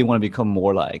not who they want to become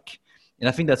more like. And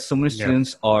I think that so many Yeah.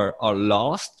 students are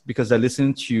lost because they're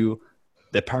listening to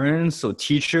their parents or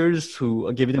teachers who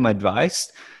are giving them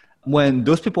advice when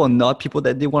those people are not people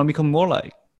that they want to become more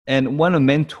like. And when a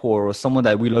mentor or someone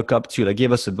that we look up to that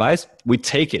gave us advice, we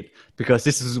take it because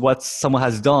this is what someone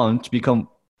has done to become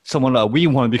someone that we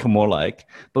want to become more like.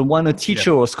 But when a Yeah.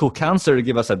 teacher or school counselor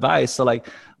give us advice, so like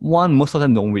one, most of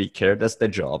them don't really care. That's their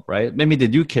job, right? Maybe they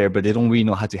do care, but they don't really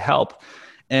know how to help.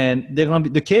 And they're going to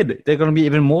be they're going to be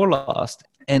even more lost.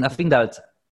 And I think that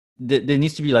there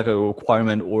needs to be like a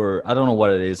requirement, or I don't know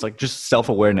what it is, like just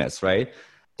self-awareness, right?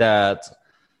 That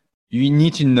you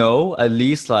need to know at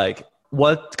least like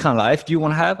what kind of life do you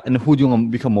want to have and who do you want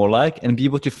to become more like, and be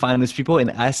able to find these people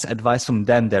and ask advice from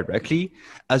them directly,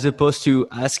 as opposed to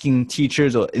asking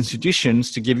teachers or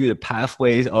institutions to give you the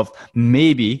pathways of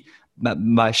maybe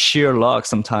by sheer luck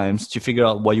sometimes to figure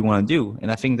out what you want to do.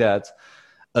 And I think that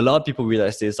a lot of people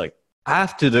realize this like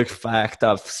after the fact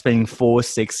of spending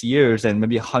 4-6 years and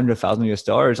maybe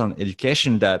 $100,000 on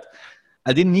education, that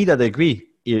I didn't need that degree.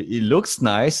 It looks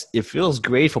nice. It feels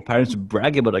great for parents to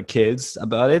brag about their kids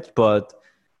about it, but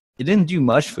it didn't do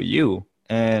much for you.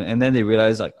 And then they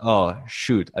realize like, oh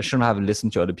shoot, I shouldn't have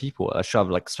listened to other people. I should have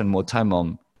like spent more time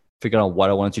on figure out what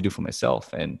I wanted to do for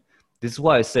myself. And this is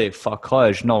why I say fuck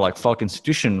college, not like fuck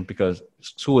institution, because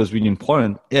school is really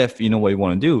important if you know what you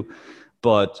want to do.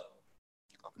 But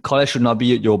college should not be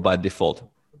your by default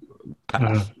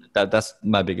path. That's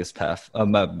my biggest path.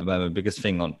 My biggest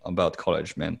thing about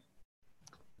college, man.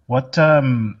 What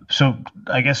so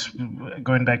I guess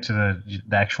going back to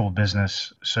the actual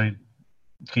business, so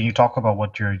can you talk about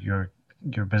what your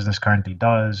business currently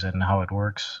does and how it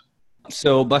works?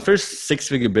 So my first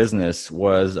 6-figure business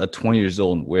was at 20 years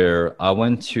old, where I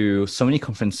went to so many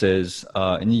conferences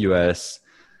in the US,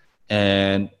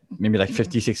 and maybe like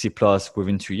 50, 60 plus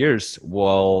within 2 years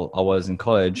while I was in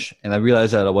college. And I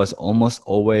realized that I was almost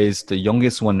always the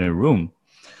youngest one in the room.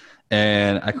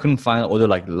 And I couldn't find other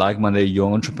like-minded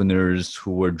young entrepreneurs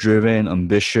who were driven,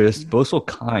 ambitious, but also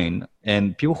kind,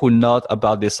 and people who are not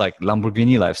about this like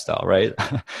Lamborghini lifestyle, right?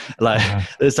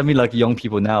 There's something like young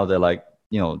people now that like,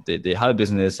 you know, they have a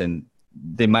business and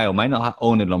they might or might not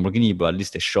own a Lamborghini, but at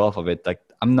least they show off of it. Like,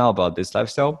 I'm not about this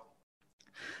lifestyle.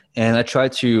 And I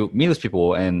tried to meet those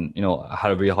people, and, you know, I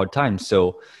had a really hard time.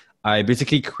 So I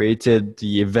basically created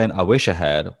the event I wish I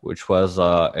had, which was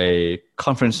a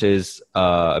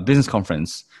business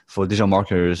conference for digital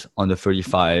marketers under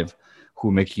 35 who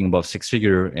are making above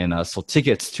 6-figure, and I sold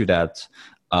tickets to that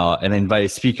and I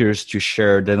invited speakers to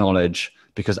share their knowledge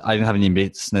because I didn't have any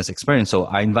business experience. So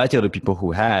I invited other people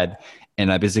who had,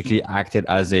 and I basically acted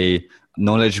as a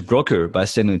knowledge broker by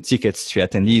sending tickets to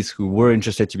attendees who were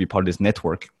interested to be part of this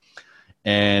network.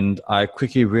 And I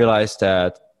quickly realized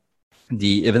that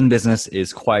the event business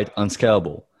is quite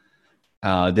unscalable.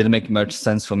 Didn't make much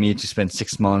sense for me to spend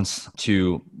 6 months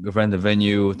to rent the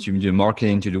venue, to do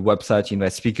marketing, to do website, to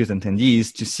invite speakers and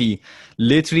attendees, to see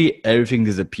literally everything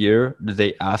disappear the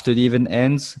day after the event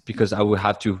ends, because I would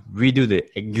have to redo the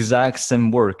exact same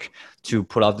work to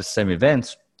put out the same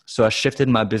event. So I shifted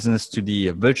my business to the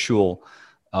virtual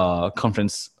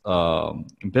conference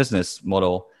business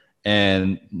model.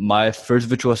 And my first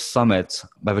virtual summit,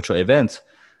 my virtual event,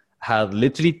 had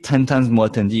literally 10 times more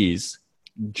attendees,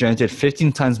 generated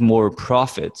 15 times more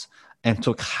profit, and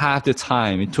took half the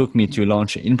time it took me to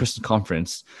launch an in-person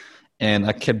conference. And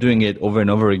I kept doing it over and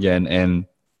over again. And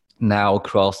now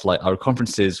across like our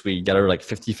conferences, we gather like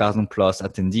 50,000 plus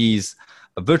attendees,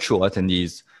 virtual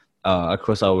attendees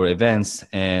across our events.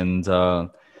 And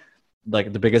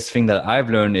like the biggest thing that I've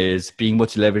learned is being able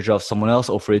to leverage off someone else's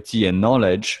authority and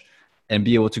knowledge, and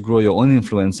be able to grow your own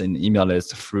influence in email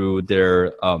list through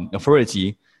their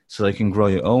authority, so they can grow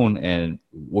your own. And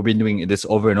we've been doing this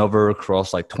over and over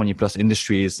across like 20 plus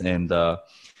industries, and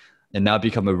now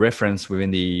become a reference within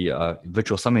the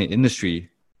virtual summit industry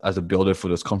as a builder for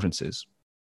those conferences.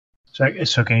 So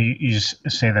can you just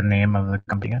say the name of the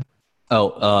company again?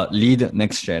 Lead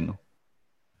Next Gen.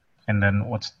 And then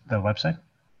what's the website?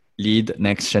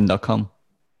 leadnextgen.com.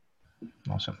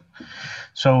 Awesome.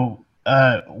 So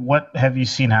what have you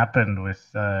seen happen with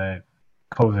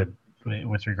COVID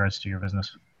with regards to your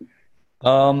business?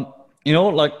 You know,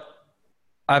 like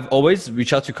I've always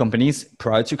reached out to companies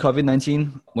prior to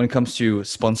COVID-19 when it comes to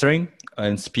sponsoring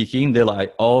and speaking. They're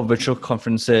like, oh, virtual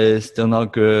conferences, they're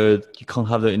not good. You can't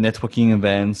have the networking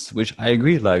events, which I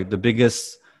agree. Like the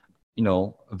biggest, you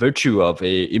know, virtue of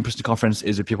a in-person conference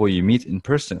is the people you meet in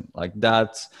person. Like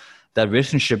that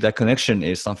relationship, that connection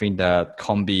is something that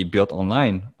can't be built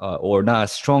online or not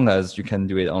as strong as you can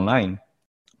do it online.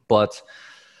 But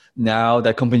now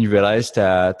that company realized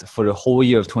that for the whole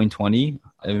year of 2020,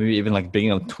 and maybe even like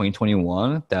beginning of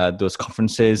 2021, that those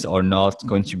conferences are not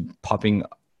going to be popping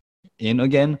in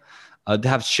again. They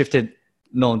have shifted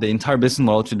the entire business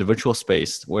model to the virtual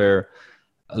space, where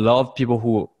a lot of people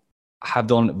who have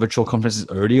done virtual conferences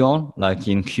early on, like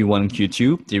in Q1 and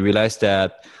Q2, they realized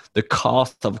that the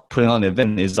cost of putting on an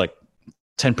event is like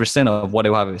 10% of what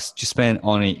they have to spend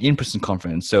on an in-person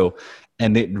conference. So,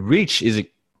 and the reach is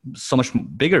so much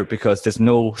bigger because there's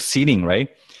no seating, right?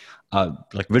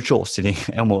 Like virtual seating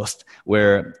almost,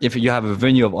 where if you have a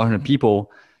venue of 100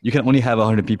 people, you can only have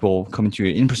 100 people coming to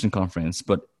your in-person conference.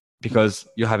 But because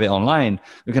you have it online,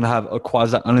 you can have a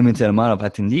quasi-unlimited amount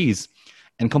of attendees.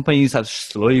 And companies have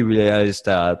slowly realized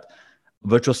that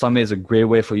virtual summit is a great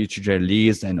way for you to generate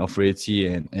leads and authority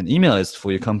and email lists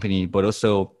for your company, but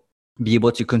also be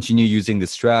able to continue using the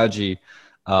strategy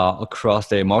across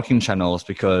their marketing channels.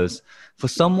 Because for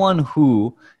someone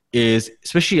who is,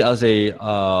 especially as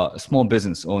a small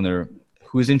business owner,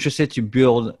 who is interested to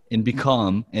build and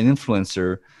become an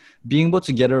influencer, being able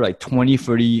to gather like 20,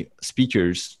 30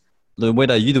 speakers, the way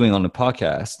that you're doing on the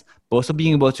podcast, but also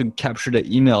being able to capture the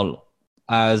email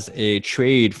as a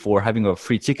trade for having a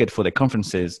free ticket for the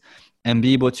conferences, and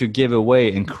be able to give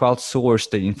away and crowdsource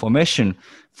the information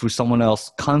through someone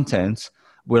else's content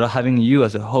without having you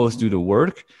as a host do the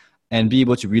work, and be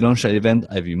able to relaunch that event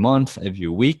every month, every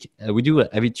week. We do it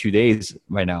every 2 days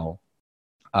right now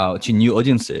to new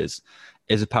audiences,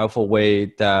 is a powerful way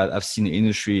that I've seen the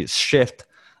industry shift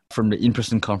from the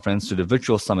in-person conference to the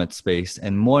virtual summit space.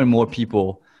 And more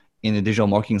people in the digital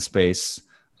marketing space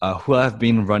who have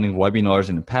been running webinars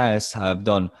in the past have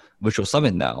done virtual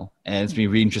summit now. And it's been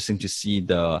really interesting to see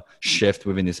the shift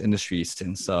within this industry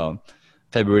since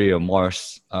February or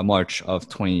March of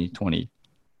 2020.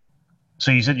 So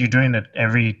you said you're doing it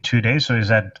every 2 days. So is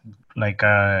that like,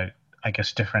 I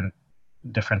guess different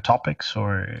topics,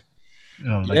 or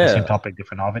the same topic,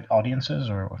 different audiences,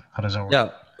 or how does that work? Yeah,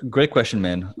 great question,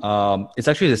 man. It's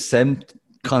actually the same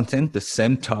content, the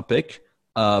same topic,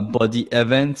 but the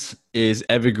event is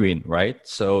evergreen, right?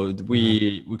 So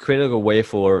we created a way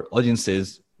for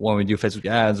audiences when we do Facebook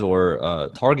ads or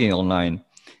targeting online,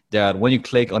 that when you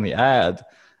click on the ad,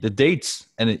 the dates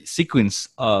and the sequence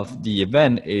of the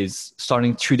event is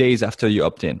starting 2 days after you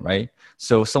opt in, right?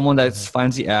 So someone that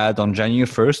finds the ad on January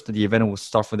 1st, the event will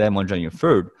start for them on January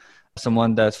 3rd.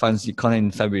 Someone that finds the content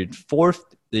in February 4th,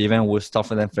 the event will start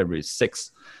for them February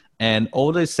 6th. And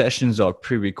all the sessions are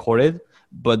pre-recorded,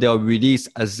 but they are released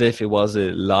as if it was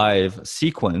a live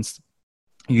sequence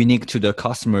unique to the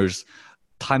customer's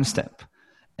timestamp.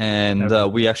 And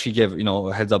we actually give,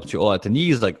 a heads up to all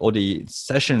attendees, like all the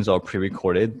sessions are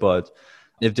pre-recorded, but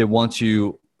if they want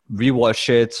to rewatch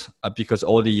it because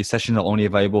all the sessions are only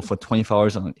available for 24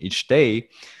 hours on each day,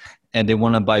 and they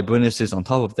want to buy bonuses on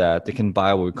top of that, they can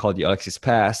buy what we call the All Access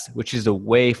Pass, which is a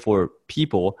way for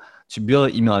people to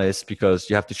build an email list, because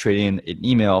you have to trade in an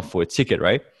email for a ticket,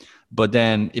 right? But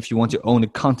then if you want to own the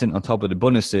content on top of the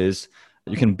bonuses,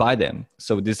 you can buy them.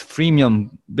 So this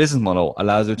freemium business model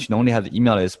allows you to not only have the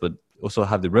email list, but also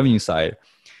have the revenue side.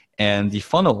 And the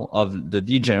funnel of the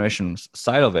lead generation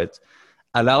side of it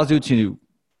allows you to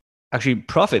actually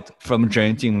profit from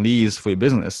generating leads for your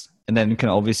business. And then you can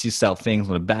obviously sell things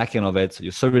on the back end of it,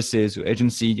 your services, your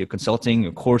agency, your consulting,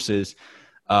 your courses,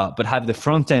 but have the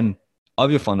front end of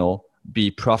your funnel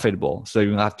be profitable. So you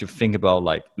don't have to think about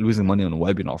like losing money on a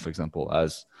webinar, for example,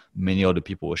 as many other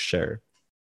people will share.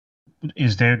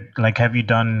 Is there, like, have you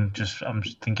done, I'm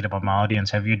just thinking about my audience,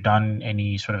 have you done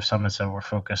any sort of summits that were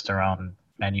focused around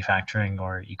manufacturing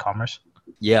or e-commerce?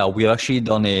 Yeah, we actually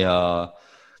done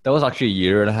that was actually a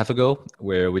year and a half ago,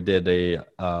 where we did a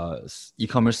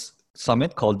e-commerce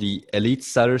summit called the Elite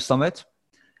Seller Summit.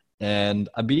 And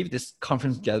I believe this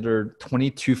conference gathered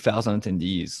 22,000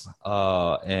 attendees.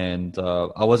 And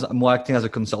I was more acting as a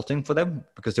consulting for them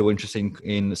because they were interested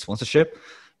in sponsorship.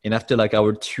 And after like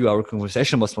our 2-hour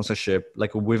conversation about sponsorship,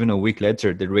 like within a week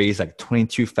later, they raised like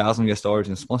 $22,000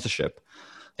 in sponsorship.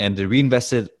 And they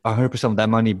reinvested 100% of that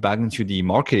money back into the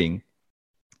marketing.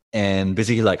 And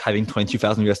basically like having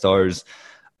 $22,000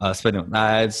 spent on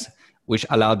ads, which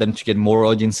allowed them to get more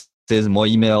audiences, more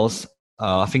emails.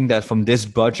 I think that from this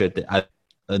budget, they had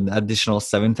an additional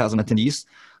 7,000 attendees.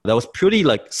 That was purely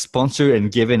like sponsored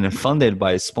and given and funded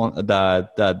by by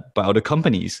other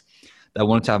companies that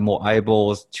wanted to have more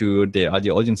eyeballs to their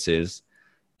audiences.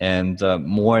 And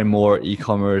more and more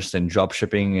e-commerce and drop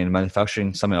shipping and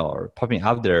manufacturing summit are popping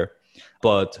out there.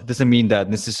 But it doesn't mean that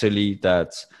necessarily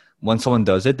that when someone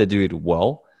does it, they do it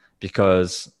well,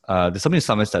 because there's so many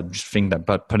summits that just think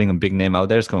that putting a big name out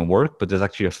there is going to work, but there's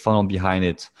actually a funnel behind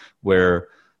it where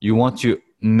you want to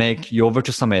make your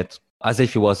virtual summit as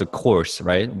if it was a course,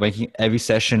 right? Making every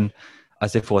session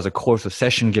as if it was a course of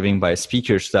session giving by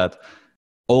speakers, that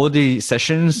all the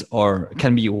sessions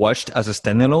can be watched as a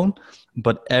standalone,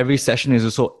 but every session is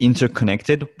also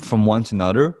interconnected from one to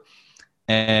another.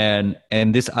 And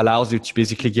this allows you to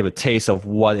basically give a taste of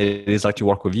what it is like to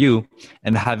work with you,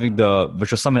 and having the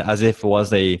virtual summit as if it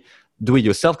was a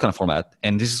do-it-yourself kind of format.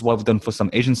 And this is what we've done for some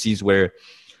agencies, where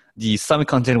the summit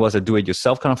content was a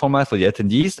do-it-yourself kind of format for the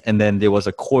attendees, and then there was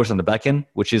a course on the back end,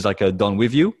 which is like a done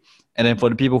with you. And then for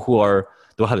the people who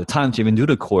don't have the time to even do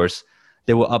the course,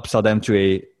 they will upsell them to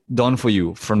a done for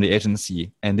you from the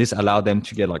agency. And this allowed them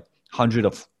to get like hundreds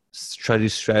of strategy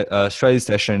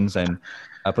sessions and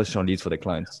positional leads for their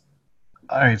clients.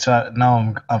 All right, so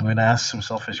now I'm going to ask some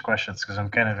selfish questions, because I'm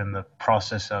kind of in the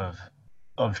process of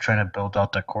trying to build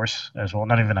out the course as well.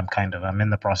 Not even I'm in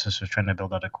the process of trying to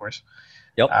build out a course.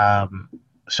 Yep.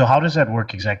 So how does that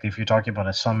work exactly? If you're talking about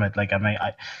a summit, like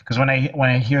because when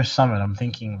I hear summit, I'm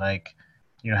thinking like,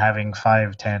 having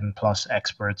 5, 10 plus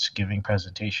experts giving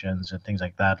presentations and things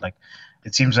like that. Like,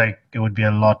 it seems like it would be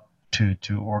a lot to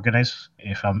organize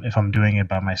if I'm doing it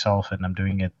by myself, and I'm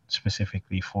doing it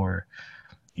specifically for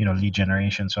lead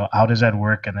generation. So how does that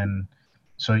work? And then,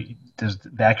 so does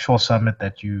the actual summit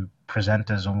that you present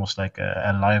as almost like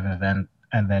a live event,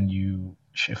 and then you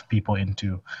shift people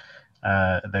into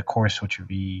the course, which would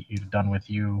be done with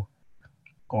you,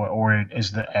 or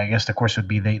is I guess the course would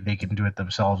be they can do it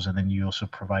themselves, and then you also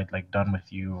provide like done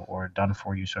with you or done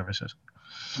for you services.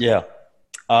 Yeah.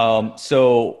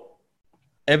 So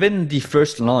even the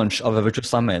first launch of a virtual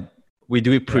summit, we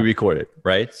do it pre-recorded,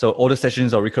 right? So all the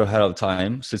sessions are recorded ahead of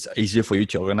time, so it's easier for you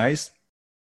to organize.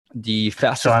 The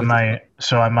fastest.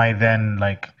 So am I then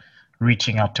like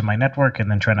reaching out to my network and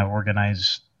then trying to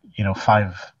organize,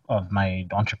 5 of my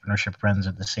entrepreneurship friends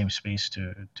in the same space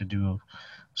to do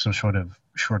some sort of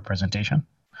short presentation?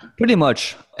 Pretty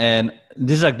much. And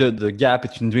this is like the gap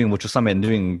between doing virtual summit and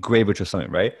doing great virtual summit,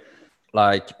 right?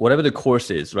 Like whatever the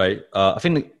course is, right? I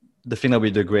think the thing that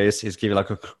we do greatest is give like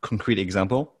a concrete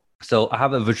example. So I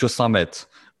have a virtual summit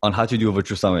on how to do a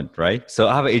virtual summit, right? So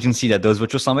I have an agency that does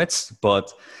virtual summits,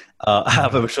 but I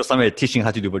have a virtual summit teaching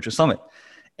how to do virtual summit.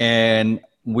 And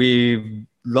we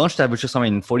launched that virtual summit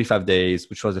in 45 days,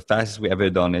 which was the fastest we ever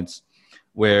done it,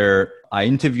 where I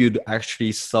interviewed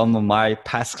actually some of my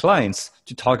past clients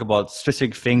to talk about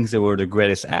specific things they were the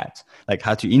greatest at, like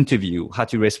how to interview, how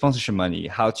to raise sponsorship money,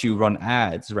 how to run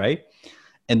ads, right?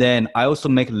 And then I also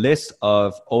make a list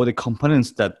of all the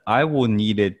components that I will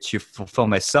need it to fulfill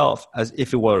myself as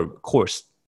if it were a course,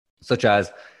 such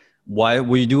as why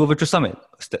will you do a virtual summit?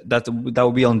 That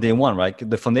will be on day one, right?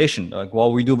 The foundation, like why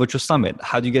will we do a virtual summit?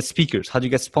 How do you get speakers? How do you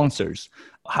get sponsors?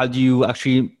 How do you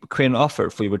actually create an offer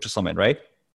for your virtual summit, right?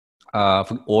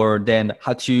 Or then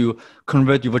how to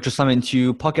convert your virtual summit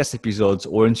into podcast episodes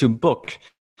or into a book.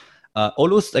 All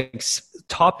those like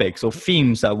topics or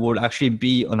themes that would actually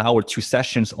be on our 2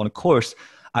 sessions on a course,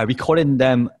 I recorded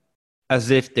them as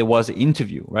if there was an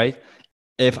interview, right?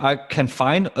 If I can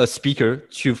find a speaker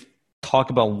to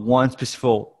talk about one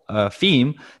specific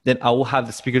theme, then I will have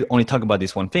the speaker only talk about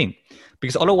this one thing.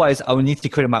 Because otherwise, I will need to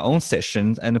create my own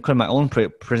sessions and create my own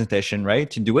presentation, right,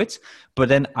 to do it. But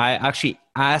then I actually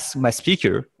ask my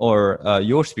speaker or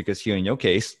your speakers here in your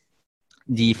case,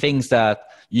 the things that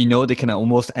they can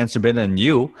almost answer better than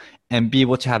you, and be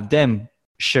able to have them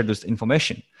share this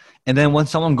information. And then when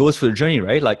someone goes for the journey,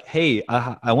 right, like, hey,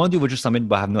 I want to do virtual summit,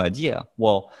 but I have no idea.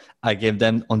 Well, I gave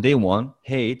them on day one,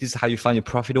 hey, this is how you find your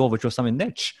profitable virtual summit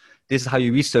niche. This is how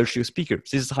you research your speakers.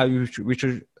 This is how you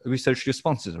research your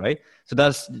sponsors, right? So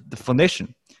that's the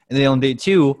foundation. And then on day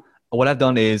 2, what I've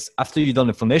done is after you've done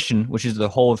the foundation, which is the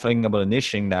whole thing about the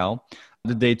niching now,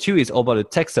 the day 2 is all about the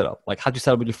tech setup, like how to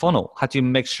set up your funnel, how to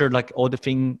make sure like all the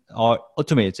things are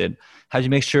automated, how to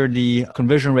make sure the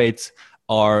conversion rates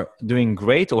are doing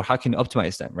great, or how can you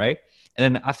optimize them, right?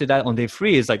 And then after that on day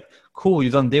 3 is like, cool,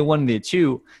 you've done day 1, day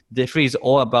 2. Day 3 is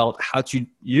all about how to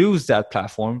use that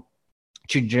platform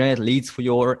to generate leads for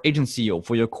your agency or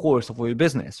for your course or for your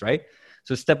business, right?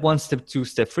 So step 1, step 2,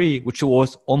 step 3, which will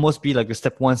almost be like the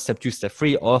step 1, step 2, step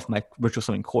 3 of my virtual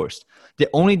summit course. The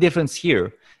only difference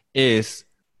here is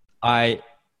I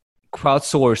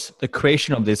crowdsource the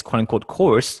creation of this quote unquote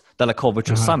course that I call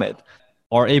virtual summit,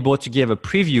 are able to give a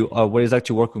preview of what it's like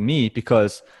to work with me,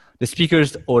 because the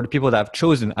speakers or the people that I've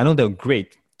chosen, I know they're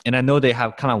great. And I know they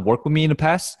have kind of worked with me in the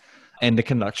past, and they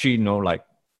can actually, like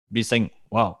be saying,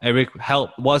 wow, Eric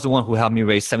was the one who helped me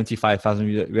raise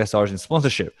 $75,000 in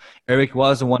sponsorship. Eric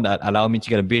was the one that allowed me to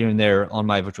get a billionaire on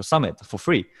my virtual summit for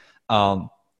free.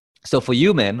 So for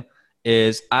you, man,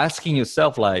 is asking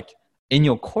yourself, like, in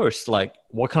your course, like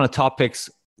what kind of topics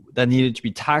that needed to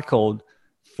be tackled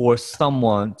for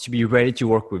someone to be ready to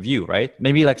work with you, right?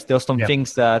 Maybe like there's some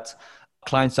things that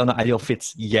clients are not ideal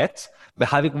fits yet, but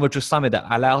having a virtual summit that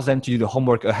allows them to do the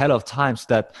homework ahead of time, so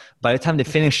that by the time they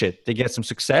finish it, they get some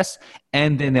success,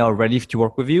 and then they are ready to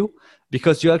work with you,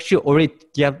 because you actually already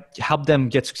help them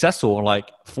get successful, like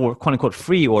for quote unquote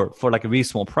free or for like a really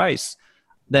small price.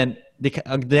 Then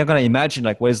they're going to imagine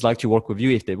like what it's like to work with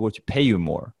you if they were to pay you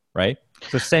more, right?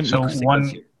 So same. Okay,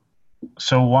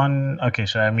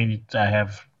 so I mean, I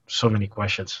have so many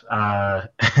questions,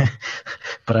 but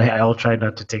I'll try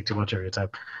not to take too much of your time.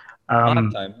 I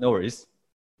have time, no worries.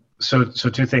 So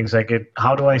 2 things. Like,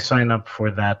 how do I sign up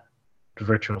for that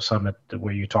virtual summit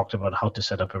where you talked about how to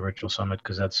set up a virtual summit?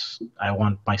 Because I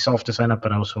want myself to sign up,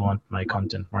 and I also want my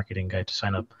content marketing guy to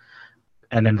sign up.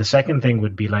 And then the second thing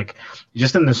would be like,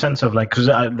 just in the sense of like, because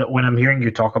when I'm hearing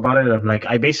you talk about it, I'm like,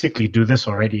 I basically do this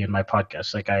already in my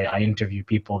podcast. Like I interview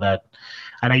people that,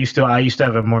 and I used to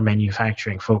have a more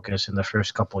manufacturing focus in the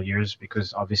first couple of years,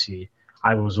 because obviously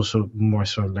I was also more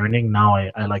so learning. Now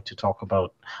I like to talk to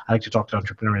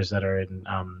entrepreneurs that are in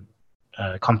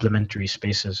complementary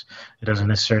spaces. It doesn't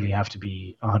necessarily have to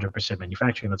be 100%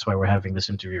 manufacturing. That's why we're having this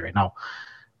interview right now.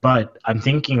 But I'm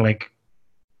thinking, like,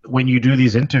 when you do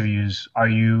these interviews, are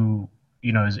you,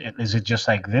 is it just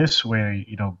like this where,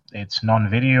 it's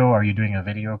non-video? Are you doing a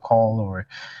video call, or,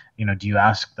 do you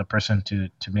ask the person to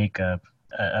make a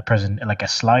present, like a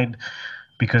slide?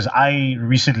 Because I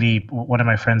recently, one of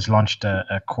my friends launched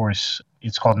a course.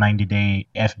 It's called 90 Day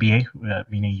FBA,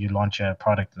 meaning you launch a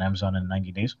product on Amazon in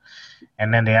 90 days.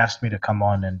 And then they asked me to come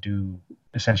on and do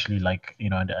essentially like,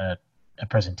 a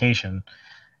presentation.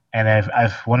 And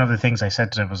I've one of the things I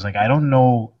said to them was like, I don't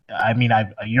know. I mean,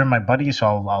 you're my buddy,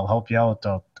 so I'll help you out.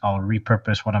 I'll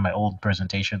repurpose one of my old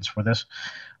presentations for this.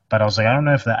 But I was like, I don't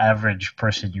know if the average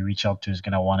person you reach out to is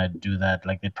going to want to do that.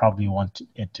 Like, they probably want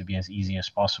it to be as easy as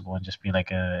possible and just be like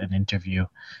an interview.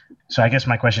 So I guess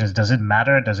my question is, does it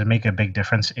matter? Does it make a big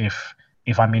difference if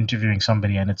I'm interviewing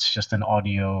somebody and it's just an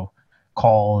audio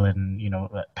call and,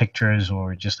 pictures,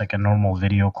 or just like a normal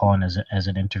video call and as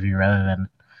an interview, rather than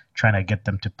trying to get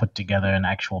them to put together an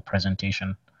actual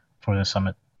presentation for the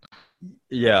summit?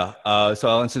 Yeah. So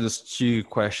I'll answer those two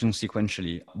questions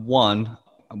sequentially. One,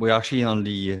 we're actually on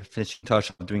the finishing touch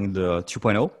of doing the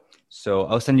 2.0. So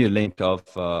I'll send you a link of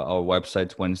our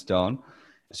website when it's done.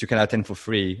 So you can attend for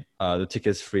free. The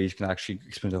ticket's free. You can actually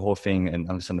experience the whole thing and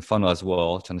understand the funnel as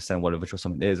well, to understand what a virtual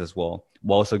summit is as well,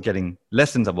 while also getting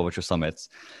lessons about virtual summits,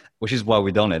 which is why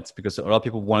we've done it, because a lot of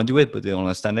people want to do it, but they don't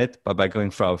understand it. But by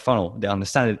going through our funnel, they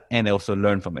understand it and they also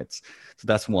learn from it. So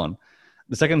that's one.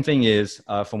 The second thing is,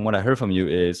 from what I heard from you,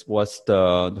 is what's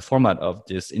the format of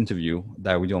this interview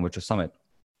that we do on Virtual Summit?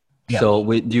 Yeah. So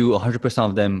we do 100%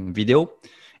 of them video.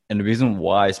 And the reason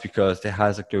why is because it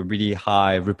has like a really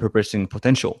high repurposing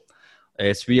potential.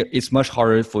 It's much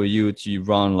harder for you to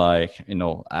run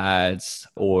ads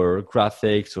or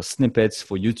graphics or snippets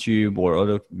for YouTube or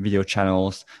other video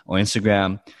channels or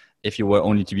Instagram if you were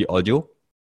only to be audio.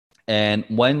 And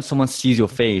when someone sees your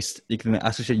face, you can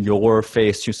associate your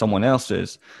face to someone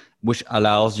else's, which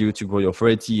allows you to grow your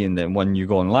authority. And then when you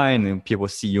go online and people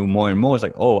see you more and more, it's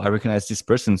like, oh, I recognize this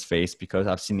person's face because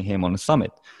I've seen him on the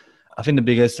summit. I think the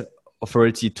biggest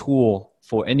authority tool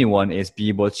for anyone is be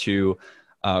able to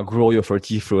grow your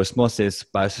authority through osmosis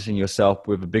by associating yourself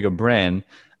with a bigger brand.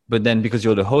 But then because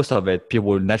you're the host of it, people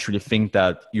will naturally think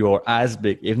that you're as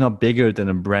big, if not bigger than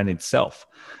the brand itself.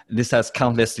 This has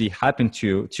countlessly happened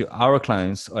to our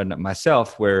clients and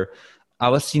myself, where I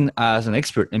was seen as an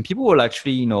expert, and people were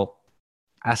actually,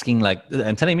 asking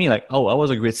and telling me oh, I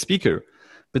was a great speaker.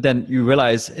 But then you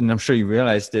realize, and I'm sure you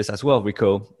realize this as well,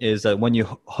 Rico, is that when you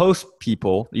host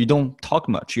people, you don't talk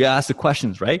much. You ask the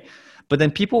questions, right? But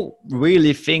then people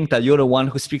really think that you're the one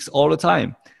who speaks all the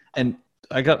time. And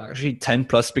I got actually 10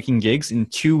 plus speaking gigs in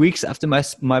 2 weeks after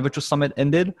my virtual summit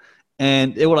ended.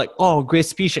 And they were like, oh, great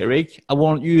speech, Eric. I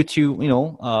want you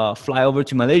to, fly over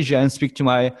to Malaysia and speak to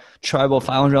my tribe of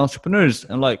 500 entrepreneurs.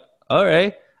 And I'm like, all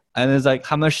right. And it's like,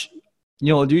 how much,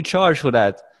 do you charge for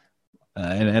that?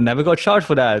 And I never got charged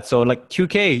for that. So like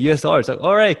 $2,000 US. Like,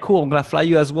 all right, cool. I'm going to fly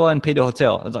you as well and pay the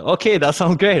hotel. I was like, okay, that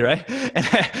sounds great, right?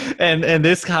 And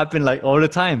this happened all the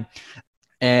time.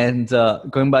 And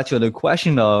going back to the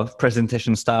question of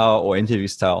presentation style or interview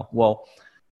style, well,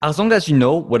 as long as you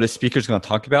know what the speaker is going to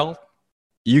talk about,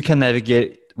 you can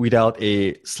navigate without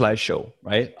a slideshow,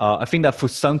 right? I think that for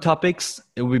some topics,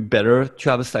 it would be better to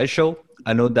have a slideshow.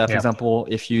 I know that, for example,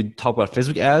 if you talk about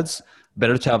Facebook ads,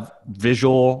 better to have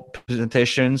visual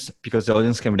presentations because the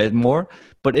audience can relate more.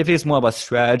 But if it's more about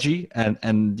strategy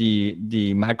and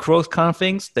the macros kind of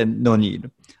things, then no need.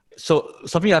 So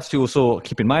something you have to also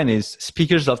keep in mind is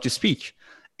speakers love to speak.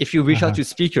 If you reach out to a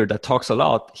speaker that talks a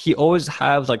lot, he always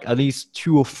has at least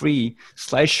 2 or 3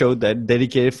 slideshows that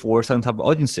dedicated for certain type of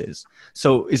audiences.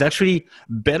 So it's actually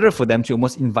better for them to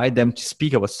almost invite them to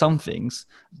speak about some things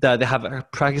that they have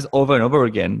practiced over and over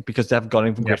again because they have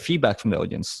gotten great feedback from the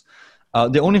audience.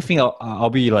 The only thing I'll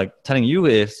be telling you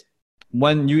is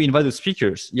when you invite the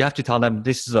speakers, you have to tell them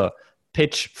this is a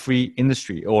pitch-free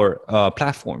industry or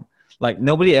platform.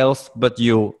 Nobody else but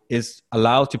you is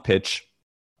allowed to pitch.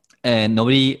 And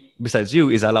nobody besides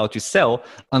you is allowed to sell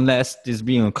unless there's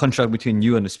being a contract between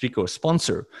you and the speaker or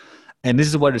sponsor. And this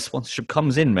is where the sponsorship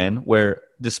comes in, man, where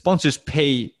the sponsors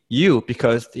pay you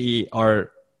because they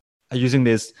are using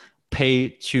this pay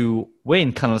to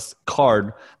win kind of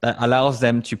card that allows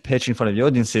them to pitch in front of the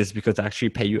audiences because they actually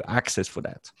pay you access for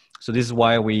that. So this is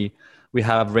why we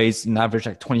have raised an average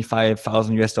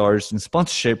 $25,000 US in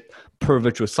sponsorship per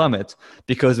virtual summit,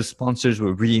 because the sponsors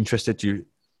were really interested to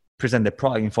present their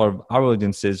product in front of our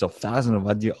audiences of thousands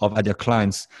of ideal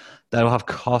clients that will have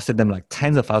costed them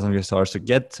tens of thousands of US to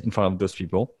get in front of those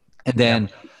people. And then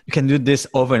you can do this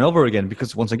over and over again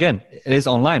because once again, it is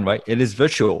online, right? It is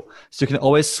virtual. So you can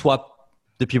always swap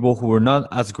the people who are not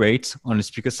as great on the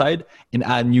speaker side and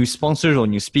add new sponsors or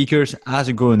new speakers as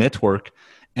you grow a network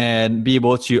and be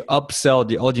able to upsell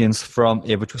the audience from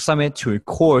a virtual summit to a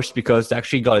course because they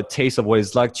actually got a taste of what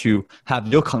it's like to have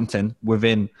your content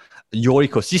within your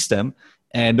ecosystem.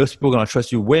 And those people are going to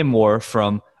trust you way more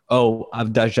from, oh,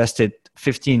 I've digested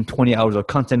 15, 20 hours of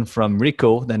content from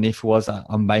Rico than if it was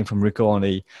I'm buying from Rico on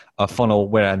a funnel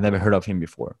where I've never heard of him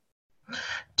before.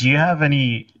 Do you have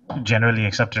any generally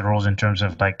accepted rules in terms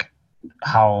of like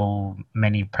how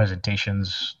many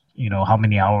presentations, how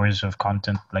many hours of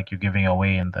content like you're giving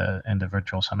away in the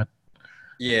virtual summit?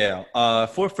 Yeah.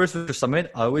 For first virtual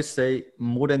summit, I always say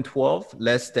more than 12,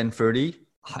 less than 30.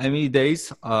 How many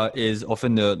days is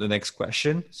often the next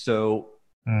question. So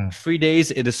 3 days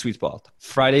is a sweet spot.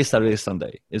 Friday, Saturday,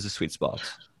 Sunday is a sweet spot.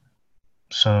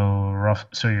 So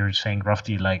you're saying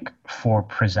roughly like 4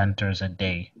 presenters a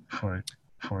day for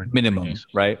minimum,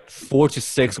 right? 4 to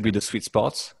 6 will be the sweet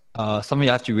spots. Something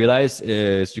you have to realize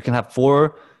is you can have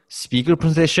 4 speaker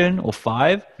presentation or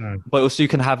 5, but also you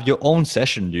can have your own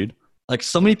session, dude. Like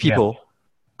so many people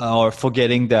are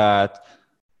forgetting that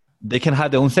they can have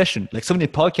their own session. Like so many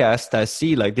podcasts that I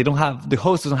see, like the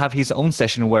host doesn't have his own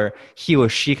session where he or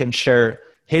she can share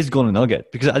his golden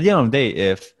nugget. Because at the end of the day,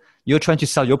 if you're trying to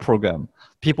sell your program,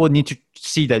 people need to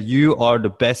see that you are the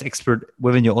best expert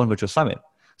within your own virtual summit.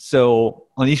 So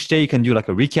on each day, you can do like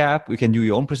a recap. You can do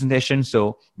your own presentation.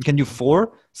 So you can do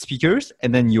 4 speakers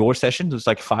and then your session. So it's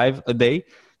like 5 a day,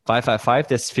 5,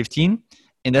 that's 15.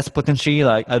 And that's potentially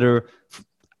like either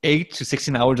 8 to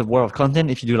 16 hours of worth of content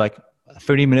if you do like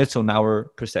 30 minutes or an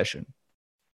hour per session.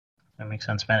 That makes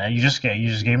sense, man. You just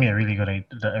gave me a really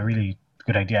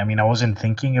good idea. I mean, I wasn't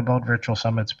thinking about virtual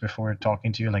summits before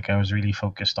talking to you. Like I was really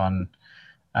focused on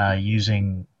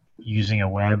using a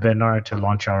webinar to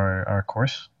launch our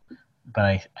course.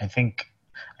 But I think,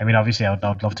 I mean, obviously I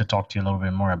would love to talk to you a little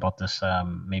bit more about this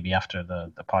maybe after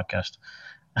the podcast.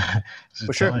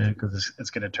 For sure. Because it's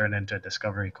going to turn into a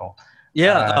discovery call.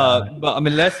 Yeah, but I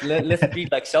mean, let's be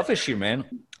like selfish here, man.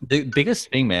 The biggest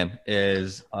thing, man,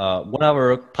 is one of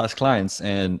our past clients,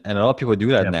 and a lot of people do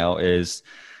that now, is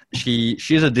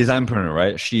she's a designpreneur,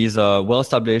 right? She's a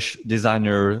well-established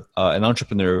designer, an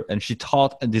entrepreneur, and she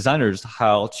taught designers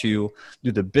how to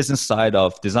do the business side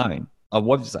of design, of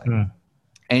web design.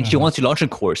 And she wants to launch a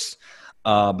course,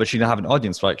 but she didn't have an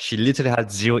audience, right? She literally had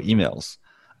 0 emails.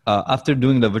 After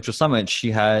doing the virtual summit,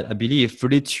 she had, I believe,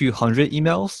 3,200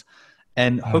 emails,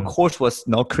 and her course was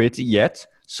not created yet.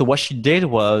 So what she did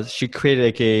was she created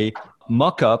like a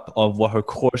mock-up of what her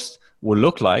course would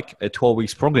look like, a 12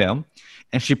 weeks program,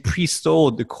 and she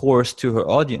pre-sold the course to her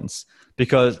audience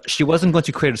because she wasn't going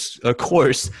to create a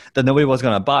course that nobody was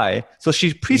going to buy. So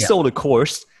she pre-sold the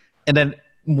course, and then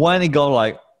when it got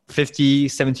like 50,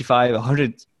 75,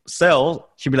 100 sales,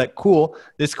 she'd be like, cool,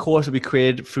 this course will be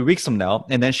created 3 weeks from now.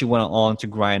 And then she went on to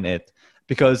grind it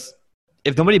because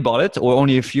if nobody bought it or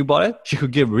only a few bought it, she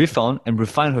could give a refund and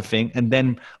refine her thing and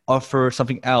then offer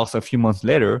something else a few months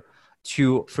later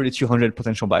to 3,200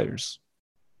 potential buyers.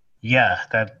 Yeah,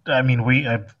 I mean,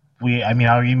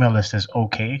 our email list is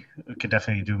okay. We could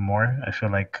definitely do more. I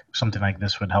feel like something like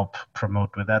this would help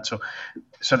promote with that.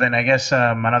 So then I guess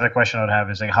another question I would have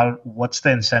is like, what's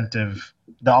the incentive?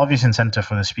 The obvious incentive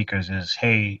for the speakers is,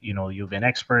 hey, you'll be an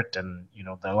expert, and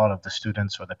a lot of the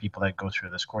students or the people that go through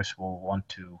this course will want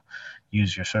to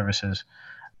use your services.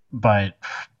 But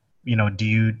do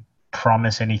you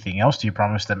promise anything else? Do you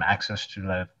promise them access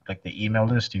to the email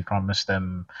list? Do you promise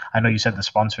them? I know you said the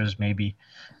sponsors maybe.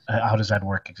 How does that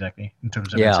work exactly in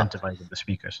terms of incentivizing the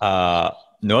speakers?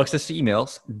 No access to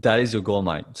emails. That is your goal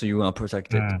line. So you want to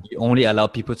protect it. You only allow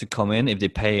people to come in if they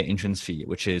pay an entrance fee,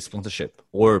 which is sponsorship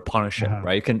or partnership,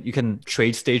 right? You can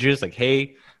trade stages like,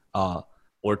 hey,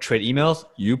 or trade emails.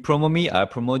 You promote me, I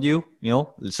promote you.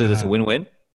 So there's a win-win.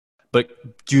 But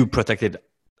do protect it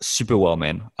super well,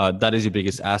 man. That is your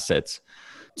biggest asset.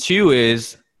 2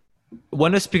 is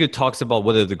when a speaker talks about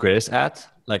what they're the greatest at,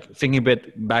 like thinking a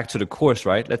bit back to the course,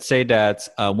 right? Let's say that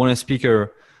when a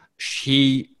speaker,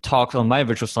 she talked on my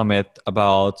virtual summit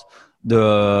about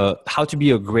how to be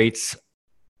a great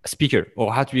speaker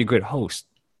or how to be a great host.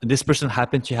 This person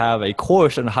happened to have a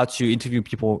course on how to interview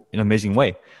people in an amazing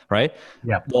way, right?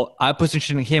 Yeah. Well, I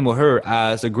position him or her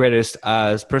as the greatest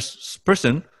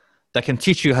person that can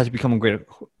teach you how to become a great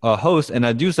host. And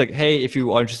I do like, hey, if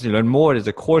you are interested to learn more, there's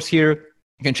a course here.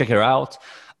 You can check it out.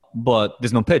 But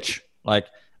there's no pitch. Like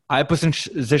I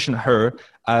position her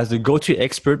as the go-to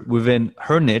expert within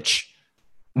her niche,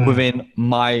 within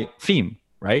my theme,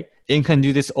 right? And can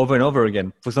do this over and over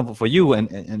again. For example, for you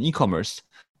and e-commerce,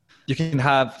 you can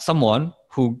have someone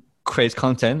who creates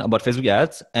content about Facebook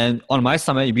ads, and on my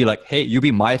summit, you'd be like, hey, you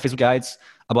be my Facebook ads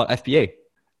about FBA.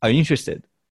 Are you interested?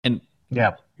 And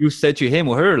Yeah. you said to him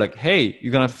or her, like, hey,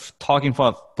 you're gonna talk in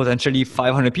front of potentially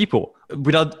 500 people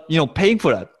without paying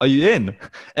for that. Are you in?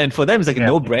 And for them, it's like a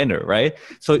no-brainer, right?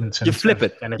 So you flip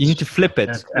it. You need to flip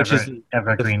it, which is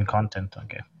evergreen content.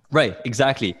 Okay. Right,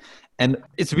 exactly. And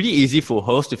it's really easy for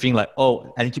hosts to think like,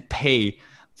 oh, I need to pay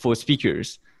for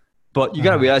speakers. But you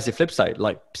got to realize the flip side.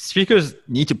 Like, speakers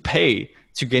need to pay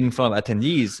to get in front of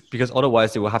attendees, because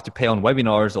otherwise they will have to pay on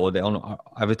webinars or their own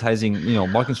advertising,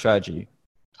 marketing strategy.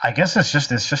 I guess it's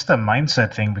just a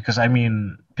mindset thing, because I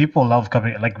mean, people love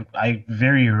coming. Like, I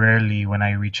very rarely, when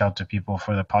I reach out to people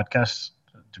for the podcast,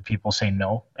 do people say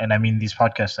no. And I mean, these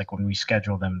podcasts, like when we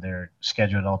schedule them, they're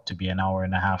scheduled out to be an hour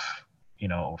and a half,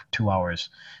 2 hours.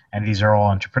 And these are all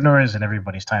entrepreneurs, and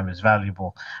everybody's time is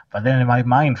valuable. But then in my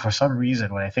mind, for some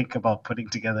reason, when I think about putting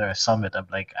together a summit, I'm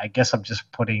like, I guess I'm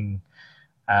just putting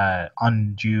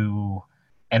undue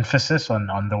emphasis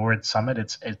on the word summit.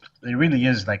 It really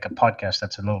is like a podcast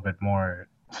that's a little bit more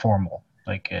formal,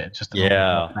 like just a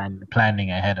little bit more planning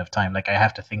ahead of time. Like, I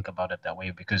have to think about it that way,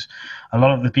 because a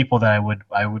lot of the people that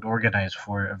I would organize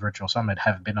for a virtual summit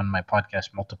have been on my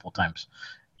podcast multiple times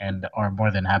and are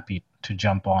more than happy to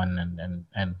jump on,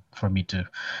 and for me to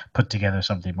put together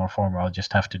something more formal, I'll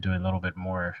just have to do a little bit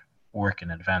more work in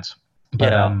advance.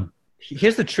 But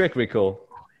here's the trick, Rico.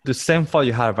 The same thought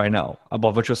you have right now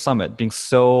about virtual summit being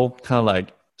so kind of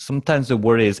like, sometimes the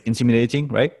word is intimidating,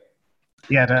 right?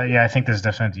 Yeah, I think there's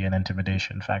definitely an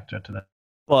intimidation factor to that.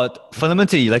 But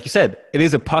fundamentally, like you said, it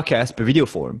is a podcast but video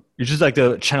form. It's just like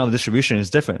the channel of distribution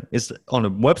is different. It's on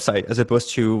a website as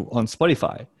opposed to on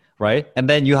Spotify, right? And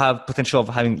then you have potential of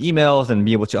having emails and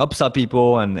be able to upsell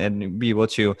people and be able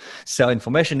to sell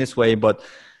information this way. But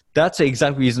that's the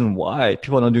exact reason why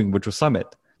people are not doing virtual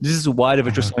summit. This is why the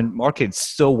virtual summit market is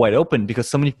so wide open, because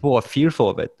so many people are fearful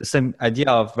of it. The same idea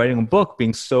of writing a book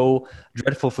being so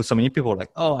dreadful for so many people, like,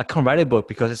 oh, I can't write a book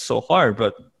because it's so hard.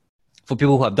 But for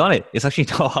people who have done it, it's actually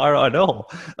not hard at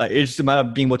all. Like, it's just a matter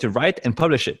of being able to write and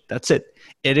publish it. That's it.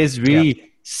 It is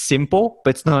really simple,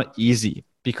 but it's not easy,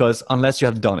 because unless you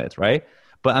have done it, right?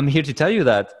 But I'm here to tell you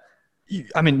that,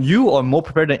 you are more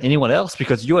prepared than anyone else,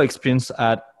 because you are experienced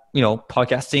at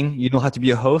podcasting. You know how to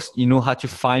be a host. You know how to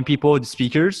find people, the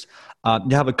speakers.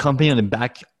 You have a company on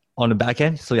the back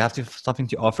end, so you have something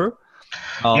to offer.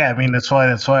 That's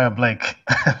why I'm like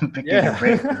picking a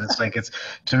break. It's like, it's,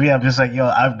 to me, I'm just like,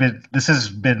 this has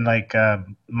been like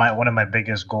one of my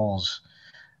biggest goals.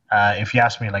 If you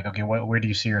ask me, like, okay, where do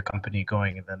you see your company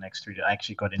going in the next 3 days? I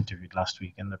actually got interviewed last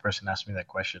week, and the person asked me that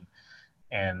question,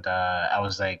 and I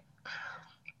was like,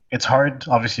 it's hard.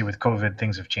 Obviously, with COVID,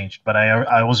 things have changed, but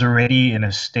I was already in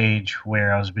a stage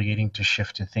where I was beginning to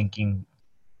shift to thinking,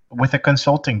 with a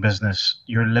consulting business,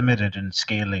 you're limited in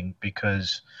scaling,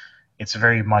 because it's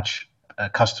very much a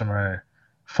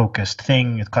customer-focused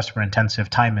thing. It's customer-intensive,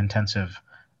 time-intensive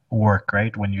work,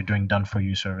 right? When you're doing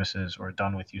done-for-you services or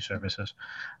done-with-you services,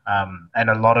 and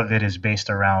a lot of it is based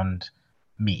around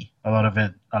me. A lot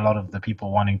of the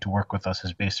people wanting to work with us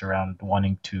is based around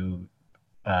wanting to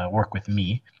work with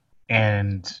me.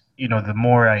 And the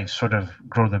more I sort of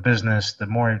grow the business, the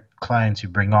more clients you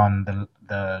bring on,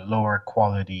 the lower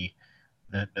quality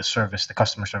the service, the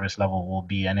customer service level will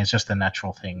be. And it's just a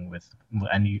natural thing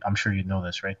I'm sure you know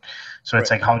this, right? So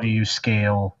it's like, how do you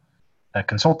scale a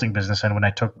consulting business? And when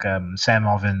I took Sam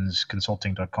Alvin's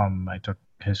consulting.com, I took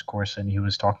his course, and he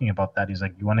was talking about that. He's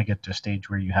like, you want to get to a stage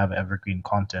where you have evergreen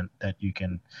content that you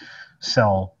can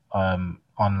sell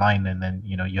online, and then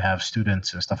you have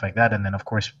students and stuff like that. And then, of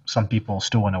course, some people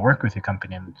still want to work with your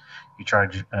company, and you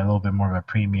charge a little bit more of a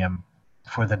premium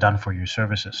for the done for you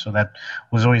services. So that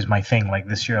was always my thing. Like,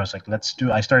 this year I was like,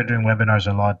 I started doing webinars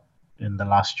a lot in the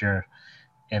last year,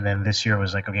 and then this year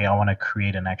was like, okay, I want to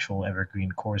create an actual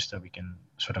evergreen course that we can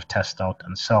sort of test out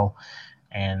and sell.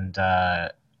 And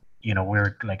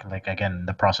we're like again in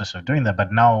the process of doing that.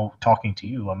 But now, talking to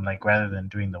you, I'm like, rather than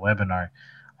doing the webinar,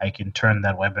 I can turn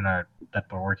that webinar that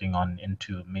we're working on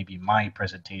into maybe my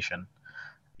presentation,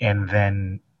 and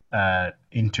then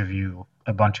interview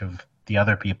a bunch of the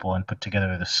other people and put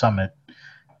together the summit,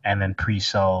 and then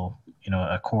pre-sell,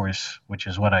 a course, which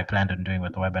is what I planned on doing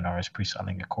with the webinar, is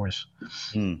pre-selling a course.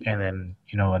 And then,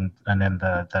 and then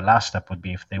the last step would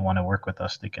be, if they want to work with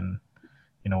us, they can,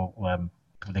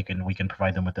 we can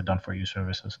provide them with the done for you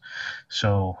services.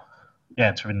 So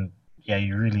yeah, it's been,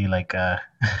 you really like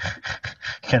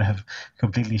kind of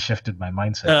completely shifted my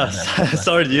mindset.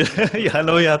 Sorry, dude. Yeah, I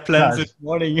know you have plans No, this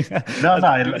morning. I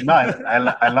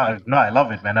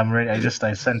love it, man. I'm ready.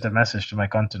 I sent a message to my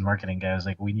content marketing guy. I was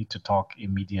like, we need to talk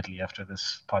immediately after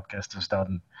this podcast is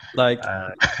done. Like,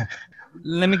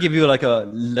 let me give you like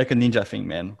a ninja thing,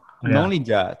 man. Not only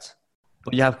that,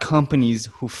 but you have companies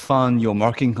who fund your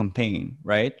marketing campaign,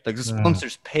 right? Like the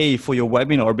sponsors pay for your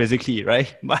webinar, basically,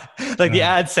 right? Like the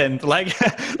AdSense, like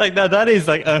that is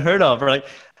like unheard of, right?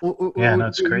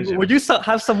 It's crazy. Would you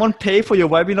have someone pay for your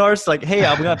webinars? Like, hey,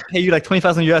 I'm gonna pay you like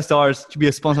 $20,000 to be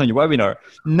a sponsor on your webinar.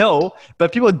 No,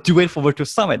 but people do it for Virtual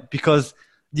Summit because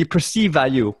the perceived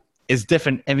value is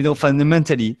different, and we know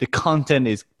fundamentally the content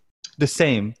is the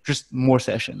same, just more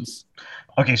sessions.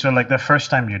 Okay, so like the first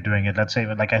time you're doing it, let's say,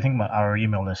 like I think our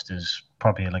email list is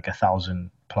probably like 1,000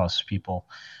 plus people.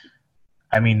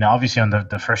 I mean, obviously on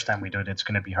the first time we do it, it's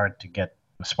going to be hard to get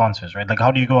sponsors, right? Like,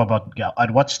 how do you go about?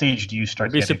 At what stage do you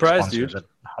start getting sponsors? Dude.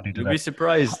 How do you do You'll that? Be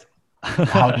surprised.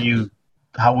 How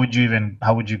would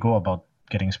you go about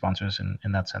getting sponsors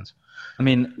in that sense? I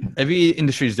mean, every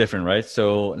industry is different, right?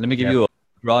 So let me give you a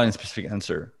raw and specific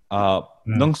answer.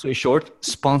 Long story short,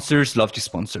 sponsors love to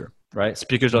sponsor, right?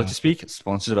 Speakers love to speak,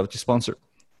 sponsors love to sponsor.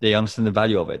 They understand the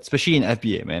value of it, especially in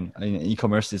FBA, man. In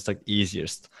e-commerce, it's like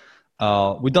easiest.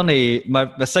 We done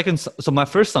my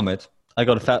first summit, I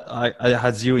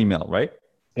had 0 email, right?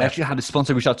 I actually had a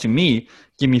sponsor reach out to me,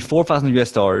 give me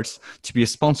 $4,000 to be a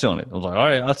sponsor on it. I was like, all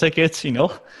right, I'll take it, you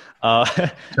know. So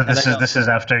this is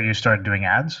after you start doing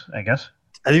ads, I guess?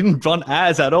 I didn't run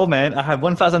ads at all, man. I have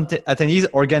 1,000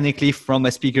 attendees organically from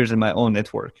my speakers in my own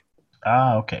network.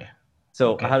 Okay.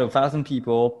 So I had 1,000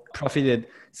 people, profited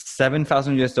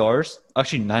 $7,000,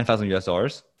 actually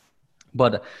 $9,000.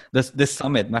 But this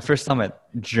summit, my first summit,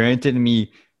 generated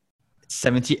me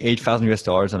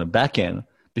 $78,000 on the back end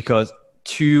because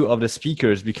 2 of the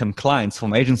speakers become clients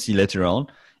from agency later on.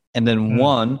 And then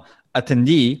one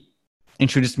attendee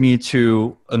introduced me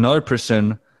to another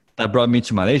person that brought me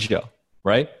to Malaysia,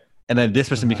 right? And then this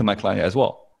person became my client as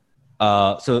well.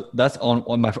 So that's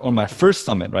on my first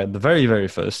summit, right? The very, very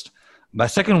first. My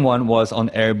second one was on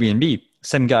Airbnb.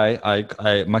 Same guy.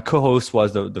 My co-host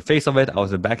was the face of it. I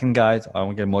was the backend guy. So I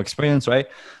want to get more experience, right?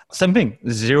 Same thing.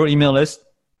 0 email list.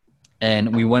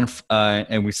 And we went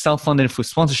and we self-funded for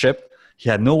sponsorship. He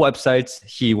had no websites.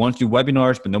 He wanted to do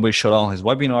webinars, but nobody showed up on his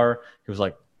webinar. He was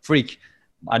like, freak,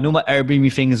 I know my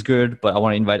Airbnb thing is good, but I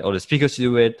want to invite all the speakers to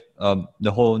do it.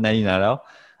 The whole nada.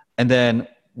 And then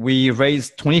we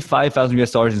raised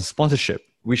 $25,000 in sponsorship.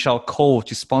 We shall call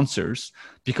to sponsors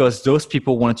because those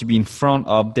people wanted to be in front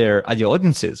of their ideal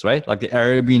audiences, right? Like the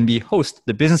Airbnb host,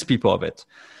 the business people of it.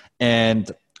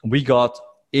 And we got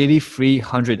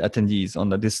 8,300 attendees on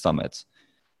this summit.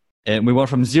 And we went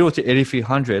from 0 to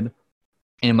 8,300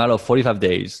 in a matter of 45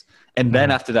 days. And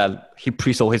then after that, he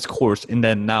pre-sold his course. And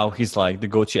then now he's like the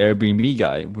go-to Airbnb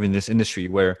guy within this industry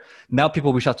where now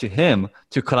people reach out to him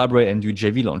to collaborate and do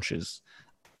JV launches.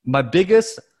 My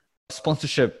biggest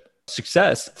sponsorship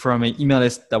success from an email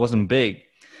list that wasn't big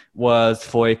was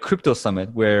for a crypto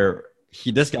summit where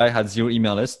this guy had 0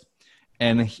 email list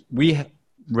and we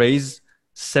raised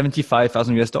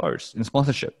 $75,000 in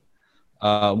sponsorship.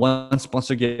 One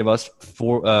sponsor gave us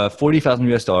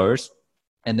 $40,000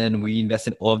 and then we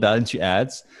invested all of that into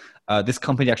ads. This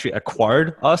company actually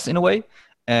acquired us in a way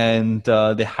and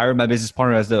they hired my business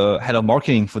partner as the head of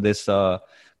marketing for this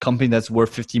company that's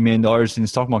worth $50 million in the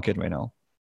stock market right now.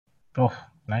 Oh,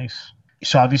 nice.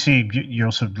 So obviously you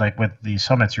also, like with the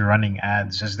summits, you're running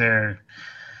ads. Is there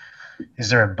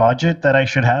a budget that I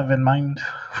should have in mind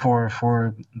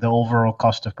for the overall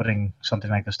cost of putting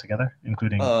something like this together,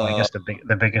 including I guess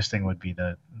the biggest thing would be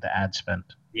the ad spend.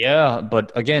 Yeah,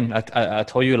 but again, I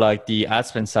told you like the ad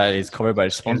spend side is covered by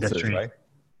the sponsors, right?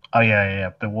 Oh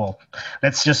yeah. But well,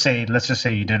 let's just say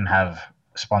you didn't have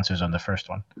sponsors on the first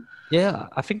one. Yeah,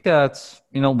 I think that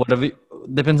whatever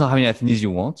depends on how many attendees you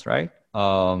want, right?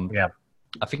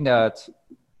 I think that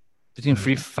between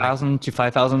 3,000 to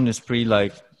 5,000 is pretty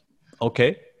like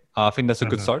okay. I think that's a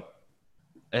good start.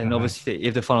 And obviously,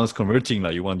 if the funnel is converting,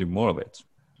 like you want to do more of it.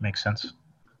 Makes sense.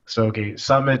 So okay,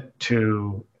 summit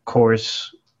to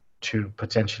course to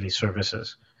potentially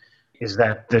services. Is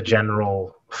that the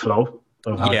general flow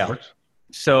of how it works?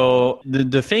 So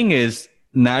the thing is,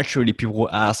 naturally people will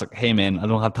ask like, hey man, I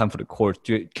don't have time for the course.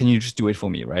 Can you just do it for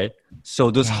me, right?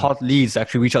 So those hot leads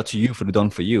actually reach out to you for the done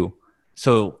for you.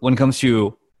 So when it comes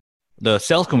to the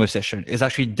sales conversation, it's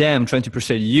actually them trying to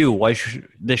persuade you why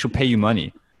they should pay you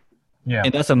money. Yeah.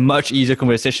 And that's a much easier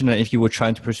conversation than if you were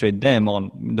trying to persuade them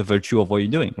on the virtue of what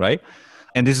you're doing, right?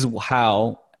 And this is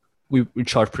how we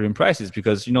charge premium prices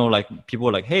because, like people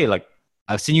are like, hey, like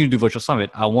I've seen you do virtual summit.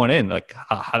 I want in. Like,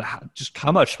 just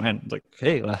how much, man? Like,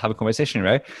 hey, let's have a conversation,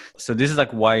 right? So this is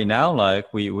like why now,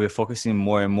 like we're focusing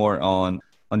more and more on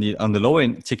the low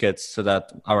end tickets, so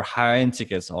that our high end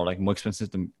tickets are like more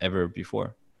expensive than ever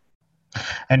before.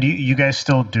 And you guys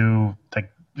still do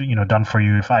like, done for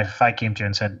you. If I came to you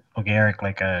and said, okay, Eric,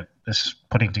 like this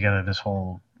putting together this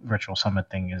whole virtual summit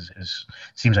thing is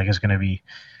seems like it's going to be,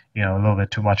 a little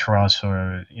bit too much for us,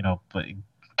 or but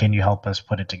can you help us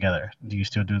put it together? Do you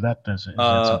still do that? Is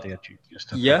that something that you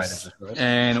still provide as a Yes, service?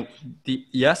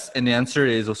 and the answer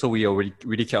is also we are really,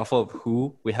 really careful of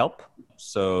who we help.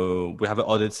 So we have an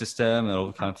audit system and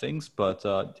all kind of things. But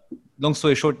long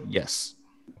story short, yes.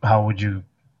 How would you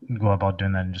go about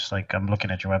doing that? And just like, I'm looking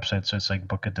at your website, so it's like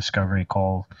book a discovery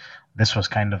call. This was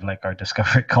kind of like our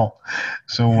discovery call.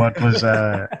 So what was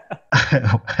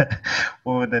what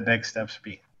would the next steps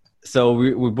be? So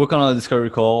we book on a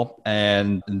discovery call,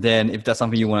 and then if that's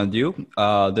something you want to do,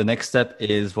 the next step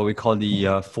is what we call the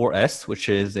 4S, which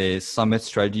is a summit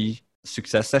strategy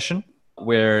success session,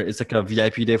 where it's like a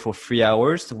VIP day for 3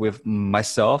 hours with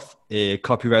myself, a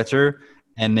copywriter,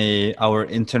 and our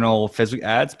internal Facebook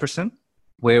ads person,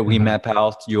 where we map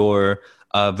out your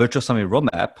virtual summit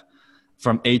roadmap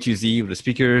from A to Z with the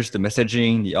speakers, the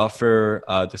messaging, the offer,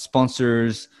 the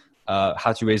sponsors,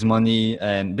 how to raise money,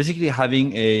 and basically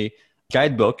having a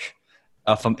guidebook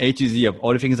from A to Z of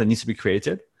all the things that needs to be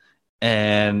created.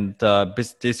 And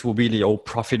this will be the old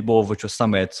profitable virtual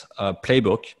summit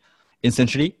playbook,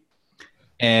 essentially.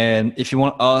 And if you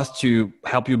want us to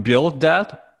help you build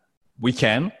that, we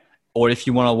can. Or if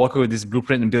you want to walk over this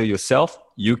blueprint and build it yourself,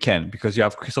 you can, because you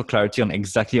have crystal clarity on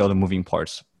exactly all the moving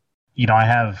parts. I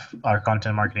have our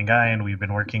content marketing guy, and we've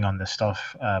been working on this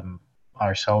stuff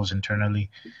ourselves internally.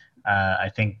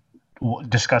 I think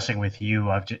discussing with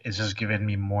you, it's just given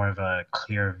me more of a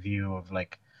clear view of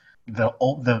like the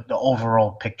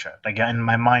overall picture. Like in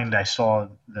my mind, I saw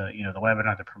the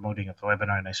webinar, the promoting of the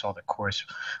webinar, and I saw the course,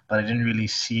 but I didn't really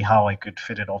see how I could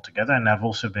fit it all together. And I've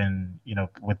also been,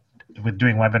 with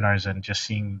doing webinars and just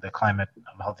seeing the climate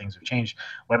of how things have changed.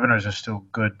 Webinars are still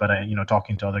good, but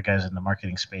talking to other guys in the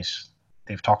marketing space,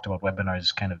 they've talked about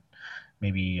webinars kind of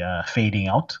maybe fading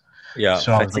out. Yeah.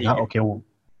 So I was like, okay, well,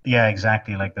 yeah,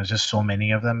 exactly. Like there's just so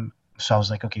many of them. So I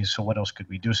was like, okay, so what else could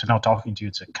we do? So now talking to you,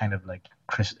 it's a kind of like,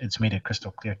 it's made it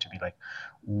crystal clear to me, like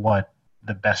what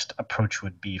the best approach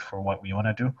would be for what we want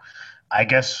to do. I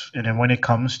guess, and then when it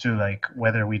comes to like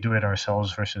whether we do it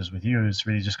ourselves versus with you, it's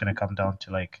really just going to come down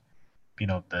to like,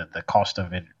 the cost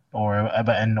of it,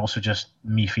 and also just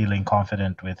me feeling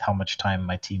confident with how much time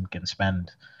my team can spend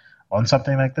on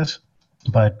something like this.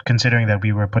 But considering that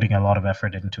we were putting a lot of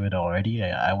effort into it already,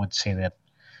 I would say that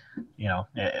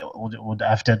we'll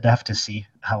have to see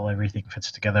how everything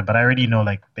fits together. But I already know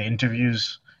like the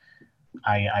interviews,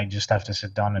 I just have to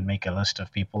sit down and make a list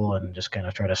of people and just kind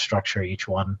of try to structure each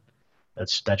one.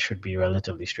 That should be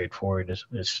relatively straightforward.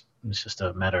 It's just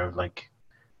a matter of like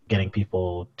getting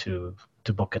people to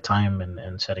book a time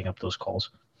and setting up those calls.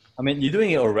 I mean, you're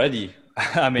doing it already.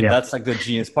 I mean, that's like the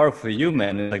genius part for you,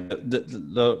 man. Like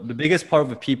the biggest part of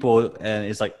the people, and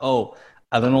it's like, oh,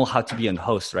 I don't know how to be a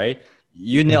host, right?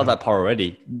 You nailed that part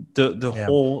already. The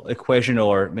whole equation,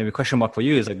 or maybe question mark for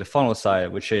you, is like the funnel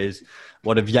side, which is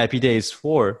what a VIP day is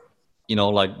for.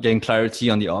 Like getting clarity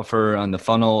on the offer, on the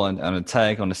funnel, and on the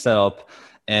tag, on the setup.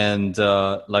 And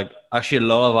like actually a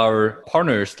lot of our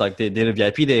partners, like they did a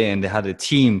VIP day and they had a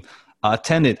team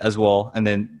attend it as well. And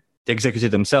then they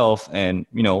executed themselves. And,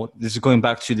 this is going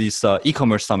back to this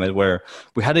e-commerce summit where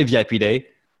we had a VIP day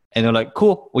and they're like,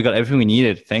 cool, we got everything we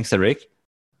needed. Thanks, Eric.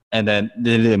 And then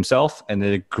they did it themselves and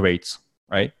they did great,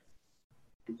 right?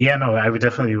 Yeah, no, I would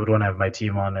definitely want to have my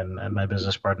team on and my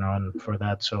business partner on for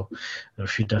that. So we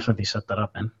should definitely set that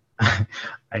up, man.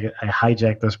 I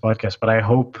hijacked this podcast, but I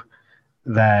hope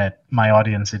that my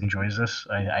audience enjoys this.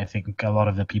 I think a lot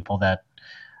of the people that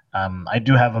I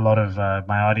do have a lot of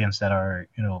my audience that are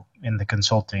in the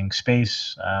consulting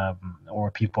space,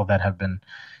 or people that have been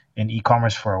in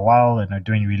e-commerce for a while and are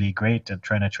doing really great and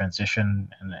trying to transition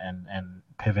and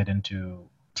pivot into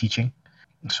teaching.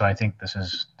 So I think this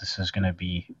is going to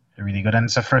be really good, and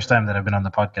it's the first time that I've been on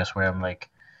the podcast where I'm like,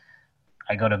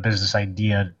 I got a business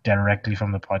idea directly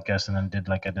from the podcast and then did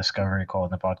like a discovery call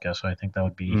in the podcast. So I think that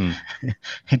would be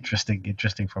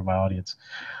interesting for my audience.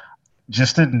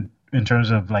 Just in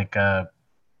terms of like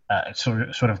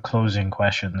sort of closing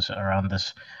questions around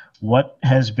this, what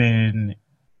has been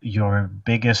your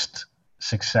biggest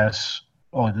success?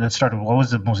 Oh, let's start with what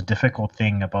was the most difficult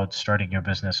thing about starting your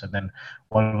business, and then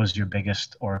what was your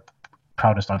biggest or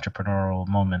proudest entrepreneurial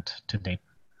moment to date?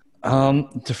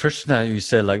 The first thing that you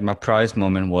said, like my proudest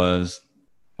moment was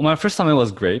my first time it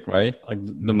was great, right? Like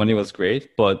the money was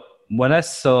great, but when I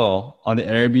saw on the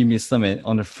Airbnb Summit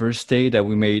on the first day that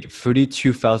we made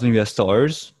 32,000 US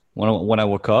dollars when I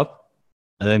woke up,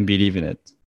 I didn't believe in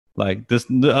it. Like this,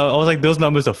 I was like, those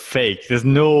numbers are fake. There's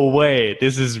no way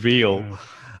this is real.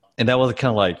 And that was kind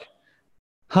of like,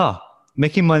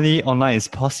 making money online is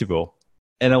possible.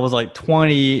 And I was like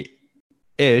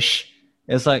 20-ish.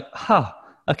 It's like,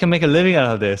 I can make a living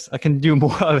out of this. I can do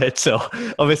more of it. So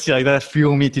obviously like that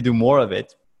fueled me to do more of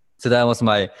it. So that was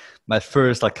my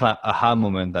first like kind of aha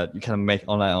moment that you can make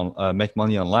make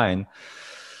money online.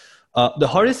 The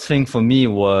hardest thing for me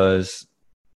was,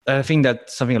 I think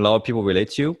that's something a lot of people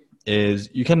relate to, is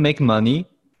you can make money,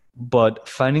 but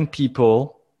finding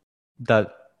people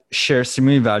that share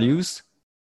similar values,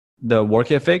 the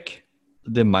work ethic,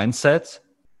 the mindset,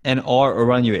 and are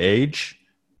around your age,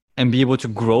 and be able to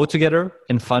grow together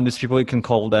and find these people you can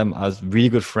call them as really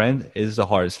good friends is the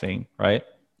hardest thing, right?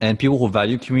 And people who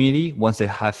value community, once they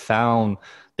have found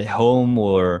their home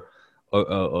or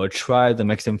a tribe that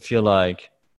makes them feel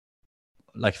like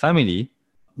family,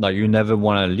 like you never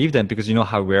want to leave them, because you know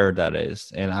how rare that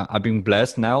is. And I've been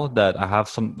blessed now that I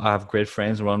have great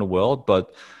friends around the world,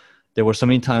 but there were so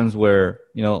many times where,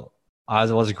 you know, as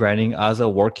I was grinding, as I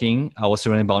was working, I was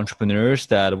surrounded by entrepreneurs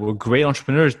that were great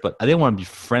entrepreneurs, but I didn't want to be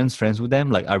friends with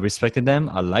them. Like I respected them,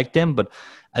 I liked them, but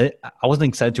I wasn't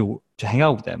excited to hang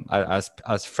out with them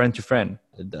as friend to friend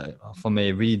from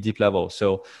a really deep level.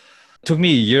 So it took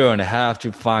me a year and a half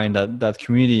to find that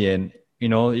community. And you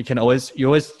know, you always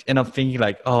end up thinking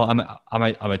like, oh, am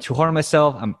I too hard on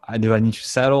myself? Do I need to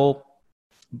settle?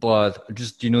 But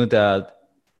just, you know, that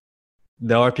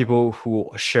there are people who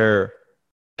share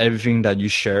everything that you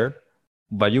share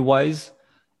value wise,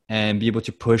 and be able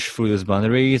to push through those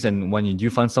boundaries. And when you do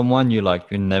find someone, you're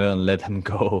never gonna let them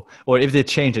go. Or if they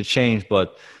change, they change,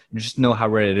 but you just know how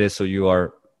rare it is. So you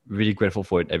are really grateful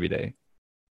for it every day.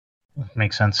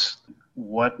 Makes sense.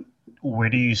 Where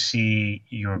do you see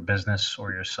your business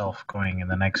or yourself going in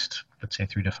the next, let's say,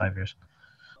 3 to 5 years?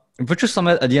 Virtual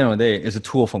Summit at the end of the day is a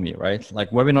tool for me, right?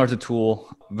 Like webinar is a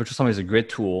tool. Virtual Summit is a great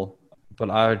tool, but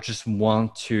I just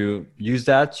want to use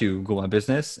that to grow my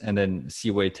business and then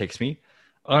see where it takes me.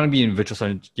 I'm going to be in Virtual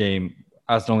Summit game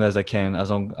as long as I can, as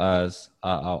long as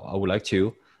I would like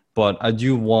to. But I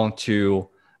do want to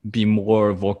be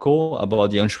more vocal about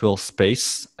the entrepreneurial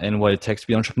space and what it takes to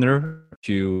be an entrepreneur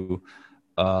to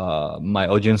my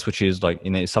audience, which is like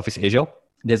in Southeast Asia.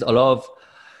 There's a lot of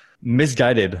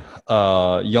misguided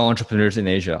young entrepreneurs in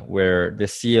Asia where they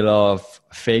see a lot of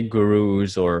fake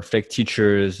gurus or fake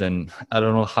teachers. And I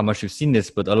don't know how much you've seen this,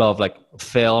 but a lot of like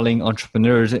failing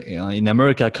entrepreneurs in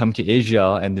America come to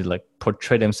Asia and they like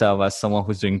portray themselves as someone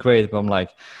who's doing great. But I'm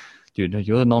like, dude,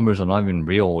 your numbers are not even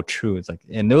real or true. It's like,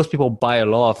 and those people buy a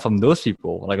lot from those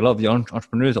people. Like a lot of the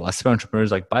entrepreneurs or aspiring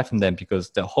entrepreneurs like buy from them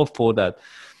because they're hopeful that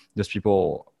those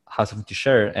people have something to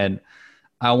share. And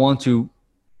I want to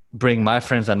bring my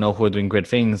friends I know who are doing great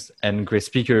things and great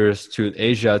speakers to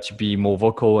Asia to be more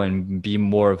vocal and be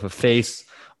more of a face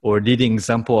or leading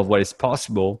example of what is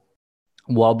possible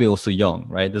while being also young,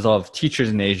 right? There's a lot of teachers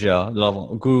in Asia, a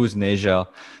lot of gurus in Asia,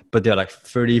 but they're like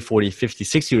 30, 40, 50,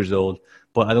 60 years old.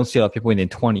 But I don't see a lot of people in their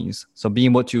 20s. So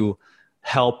being able to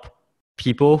help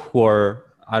people who are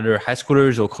either high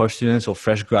schoolers or college students or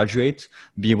fresh graduates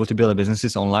be able to build their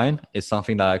businesses online is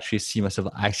something that I actually see myself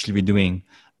actually be doing.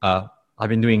 I've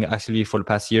been doing actually for the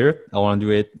past year. I want to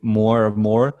do it more and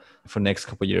more for the next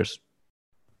couple of years.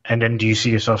 And then do you see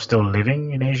yourself still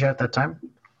living in Asia at that time?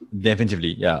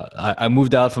 Definitely, yeah. I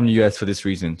moved out from the US for this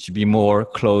reason, to be more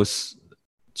close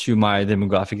to my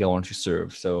demographic I want to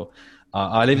serve. So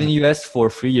I lived in the US for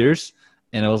 3 years,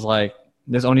 and I was like,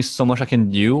 there's only so much I can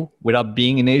do without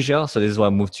being in Asia. So this is why I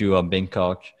moved to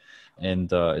Bangkok,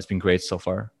 and it's been great so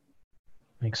far.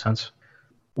 Makes sense.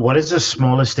 What is the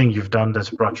smallest thing you've done that's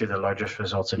brought you the largest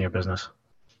results in your business?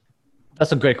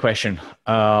 That's a great question.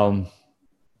 I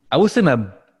would say my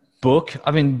book.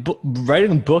 I mean,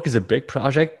 writing a book is a big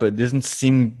project, but it doesn't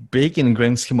seem big in the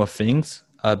grand scheme of things.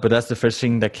 But that's the first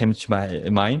thing that came to my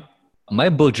mind. My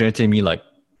book generated me like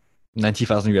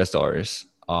 90,000 US dollars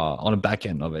on the back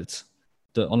end of it.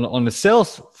 On the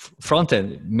sales front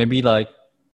end, maybe like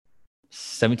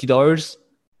 $70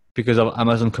 because of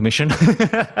Amazon commission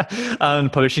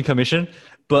and publishing commission.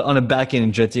 But on the back end,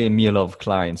 it generated me a lot of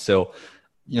clients. So,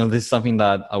 you know, this is something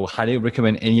that I would highly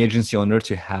recommend any agency owner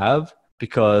to have,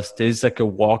 because there's like a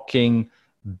walking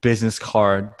business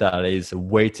card that is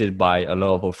weighted by a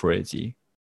lot of authority.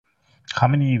 How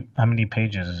many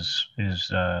pages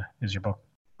is your book?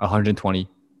 120.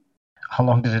 How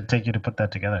long did it take you to put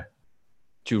that together?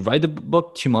 To write the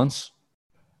book, 2 months.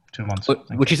 2 months.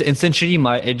 Which is essentially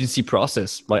my agency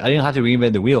process. Like I didn't have to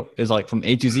reinvent the wheel. It's like from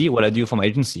A to Z what I do from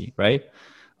agency, right?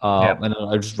 And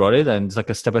I just wrote it, and it's like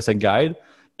a step-by-step guide.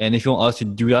 And if you want us to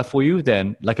do that for you,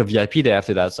 then like a VIP day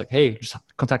after that, it's like, hey, just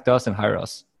contact us and hire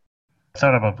us. I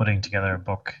thought about putting together a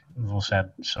book. We've also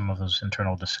had some of those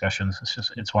internal discussions.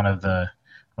 It's one of the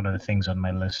things on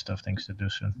my list of things to do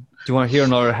soon. Do you want to hear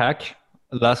another hack?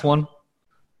 Last one?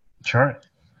 Sure.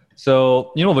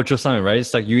 So, Virtual Summit, right?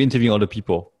 It's like you interview other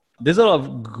people. There's a lot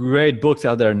of great books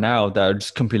out there now that are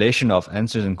just compilation of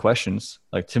answers and questions.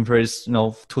 Like Tim Ferriss,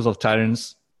 Tools of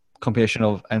Titans, compilation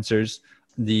of answers.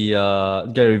 The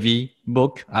Gary Vee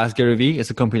book, Ask Gary Vee, is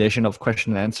a compilation of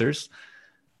question and answers.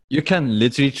 You can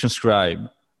literally transcribe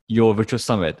your virtual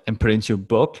summit and put it into your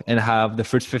book and have the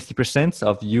first 50%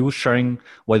 of you sharing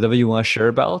whatever you want to share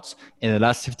about, and the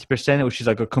last 50%, which is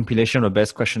like a compilation of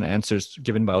best question and answers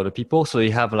given by other people. So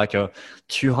you have like a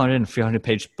 200 and 300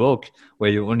 page book where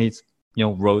you only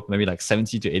wrote maybe like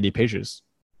 70 to 80 pages.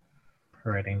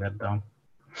 Writing that down.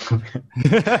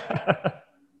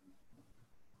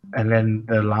 And then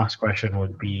the last question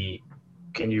would be,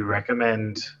 can you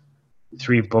recommend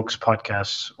 3 books,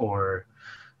 podcasts, or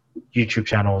YouTube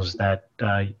channels that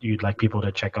you'd like people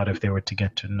to check out if they were to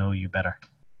get to know you better?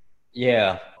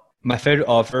 Yeah. My favorite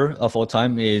author of all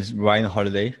time is Ryan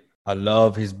Holiday. I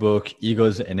love his book,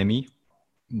 Ego's Enemy.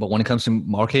 But when it comes to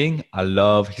marketing, I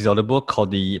love his other book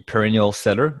called The Perennial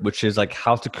Seller, which is like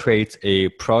how to create a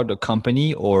product, a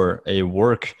company, or a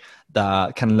work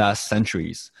that can last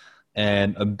centuries.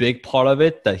 And a big part of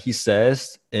it that he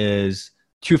says is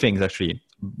 2 things, actually.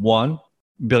 1,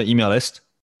 build an email list.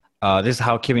 This is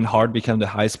how Kevin Hart became the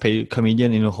highest paid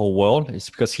comedian in the whole world. It's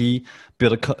because he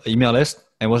built an email list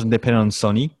and wasn't dependent on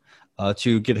Sony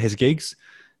to get his gigs.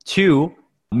 2,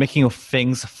 making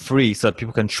things free so that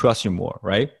people can trust you more,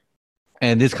 right?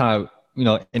 And this kind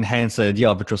of, enhance the idea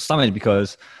of Virtual Summit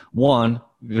because 1,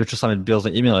 Virtual Summit builds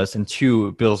an email list, and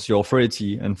 2, builds your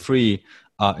authority, and 3,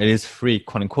 it is free,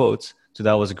 quote unquote. So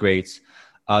that was great.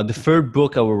 The 3rd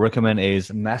book I would recommend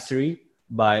is Mastery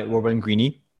by Robert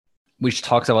Greene, which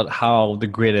talks about how the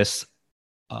greatest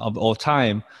of all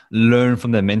time learn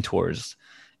from their mentors.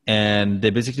 And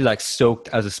they basically like soaked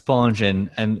as a sponge.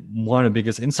 And one of the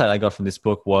biggest insight I got from this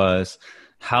book was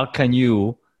how can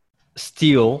you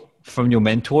steal from your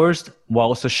mentors while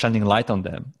also shining light on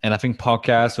them? And I think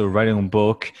podcasts or writing a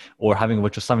book or having a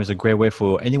virtual summit is a great way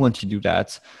for anyone to do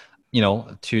that,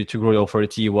 to grow your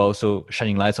authority while also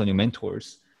shining lights on your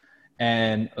mentors.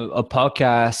 And a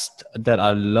podcast that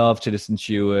I love to listen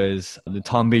to is the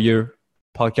Tom Bilyeu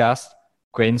podcast.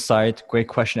 Great insight, great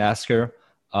question asker,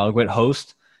 great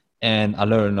host. And I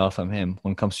learned a lot from him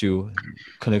when it comes to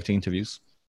conducting interviews.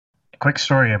 Quick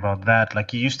story about that.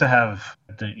 Like, he used to have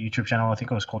the YouTube channel, I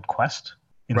think it was called Quest,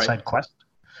 Inside Quest.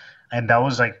 And that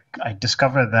was like, I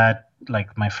discovered that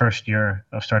like my first year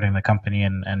of starting the company.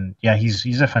 And yeah,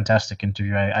 he's a fantastic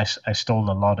interviewer. I stole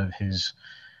a lot of his,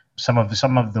 some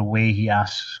of the way he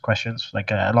asks questions.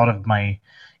 Like a lot of my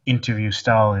interview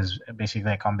style is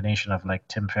basically a combination of like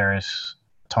Tim Ferriss,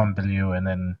 Tom Bilyeu, and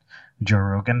then Joe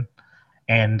Rogan.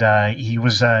 And he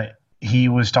was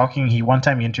talking. One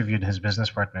time he interviewed his business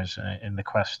partners in the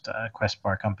Quest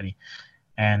Bar company,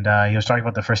 and he was talking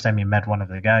about the first time he met one of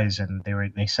the guys, and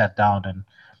they sat down and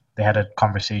they had a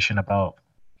conversation about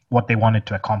what they wanted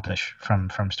to accomplish from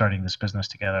starting this business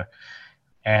together.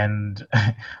 And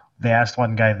they asked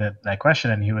one guy that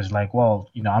question, and he was like, "Well,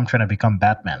 I'm trying to become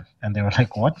Batman." And they were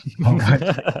like, "What?"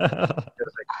 Like,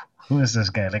 who is this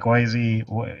guy? Like, why is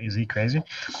he crazy?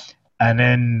 And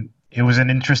then it was an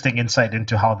interesting insight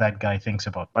into how that guy thinks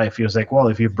about life. He was like, well,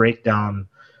 if you break down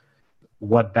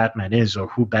what Batman is or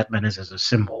who Batman is as a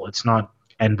symbol, it's not,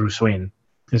 and Bruce Wayne,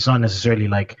 it's not necessarily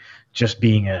like just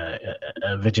being a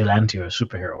vigilante or a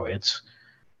superhero.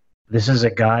 This is a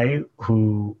guy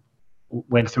who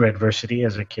went through adversity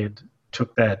as a kid,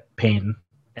 took that pain,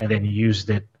 and then used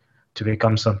it to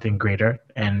become something greater.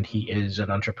 And he is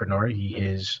an entrepreneur. He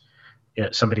is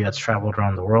somebody that's traveled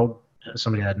around the world,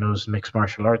 somebody that knows mixed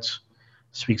martial arts,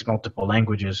 speaks multiple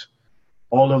languages.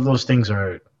 All of those things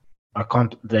are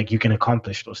like, you can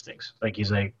accomplish those things. Like,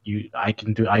 he's like, I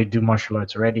do martial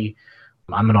arts already.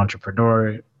 I'm an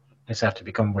entrepreneur. I just have to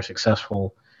become more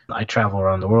successful. I travel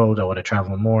around the world. I want to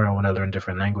travel more. I want to learn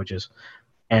different languages.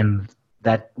 And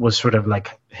that was sort of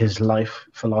like his life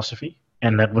philosophy.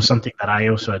 And that was something that I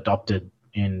also adopted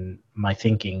in my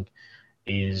thinking.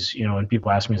 Is, when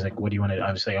people ask me, it's like, what do you want to?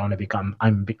 I say, I want to become.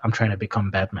 I'm trying to become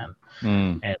Batman.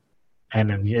 And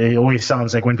it always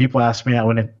sounds like when people ask me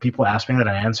that,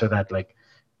 I answer that like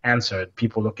answer.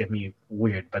 People look at me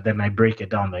weird, but then I break it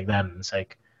down like that, and it's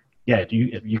like, yeah,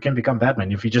 you can become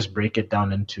Batman if you just break it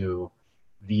down into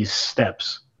these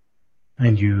steps,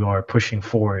 and you are pushing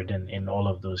forward in all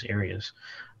of those areas.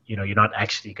 You're not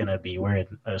actually gonna be wearing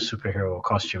a superhero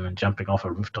costume and jumping off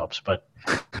of rooftops, but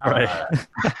Right.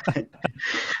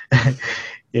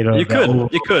 the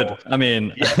You could. I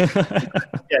mean,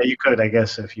 yeah, you could, I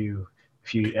guess, if you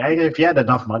had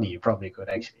enough money, you probably could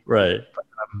actually. right.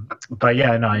 But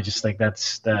yeah, no, I just think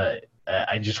that's the.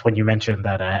 I just when you mentioned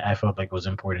that, I felt like it was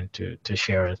important to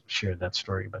share that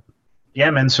story. But yeah,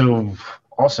 man, so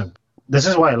awesome. This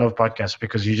is why I love podcasts,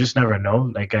 because you just never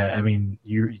know. Like, I mean,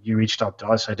 you reached out to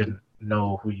us. I didn't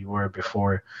know who you were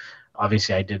before.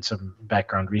 Obviously, I did some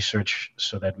background research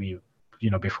so that we,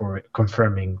 before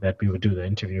confirming that we would do the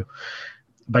interview.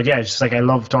 But yeah, it's just like I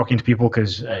love talking to people,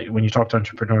 because when you talk to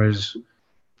entrepreneurs,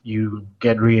 you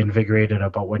get reinvigorated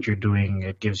about what you're doing.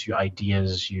 It gives you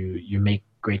ideas. You make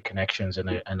great connections, and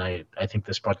I think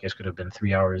this podcast could have been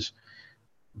 3 hours,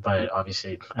 but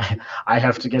obviously I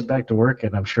have to get back to work,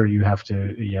 and I'm sure you've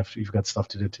got stuff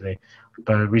to do today.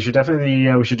 But we should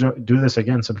definitely we should do this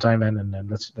again sometime, man, and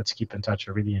let's keep in touch.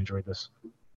 I really enjoyed this.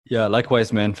 Yeah,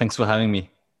 likewise, man. Thanks for having me.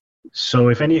 So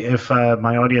if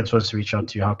my audience wants to reach out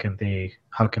to you, how can they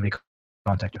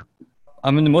contact you?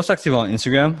 I'm the most active on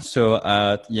Instagram, so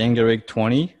at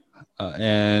Yangarig20.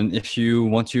 And if you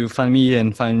want to find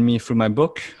me through my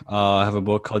book, I have a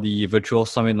book called The Virtual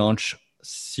Summit Launch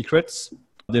Secrets.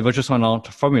 The Virtual Summit Launch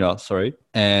Formula, sorry.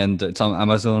 And it's on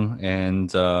Amazon.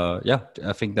 And yeah,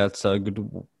 I think that's a good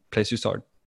place to start.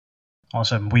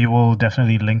 Awesome. We will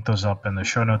definitely link those up in the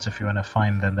show notes if you want to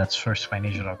find them. That's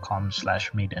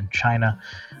sourcefinasia.com/made in China.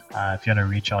 If you want to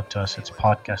reach out to us, it's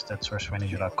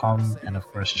podcast@sourcefinasia.com. And of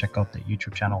course, check out the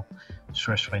YouTube channel,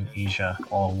 SourceFinasia,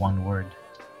 all one word.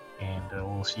 And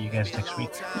we'll see you guys next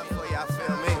week. If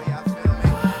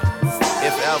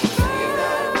ever.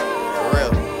 For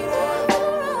real.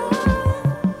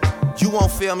 You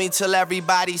won't feel me till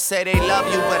everybody say they love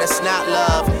you, but it's not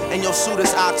love. And your suit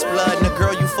is ox blood, and the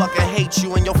girl you fucking hate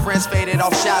you, and your friends faded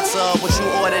off shots of what you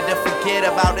ordered to forget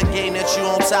about the game that you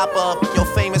on top of. Your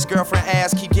famous girlfriend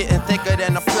ass keep getting thicker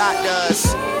than the plot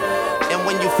does. And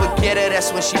when you forget her,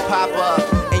 that's when she pop up.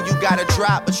 And you gotta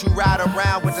drop, but you ride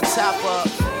around with the top up.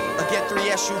 Or get 3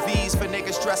 SUVs for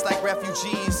niggas dressed like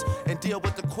refugees, and deal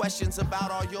with the questions about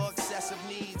all your excessive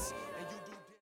needs.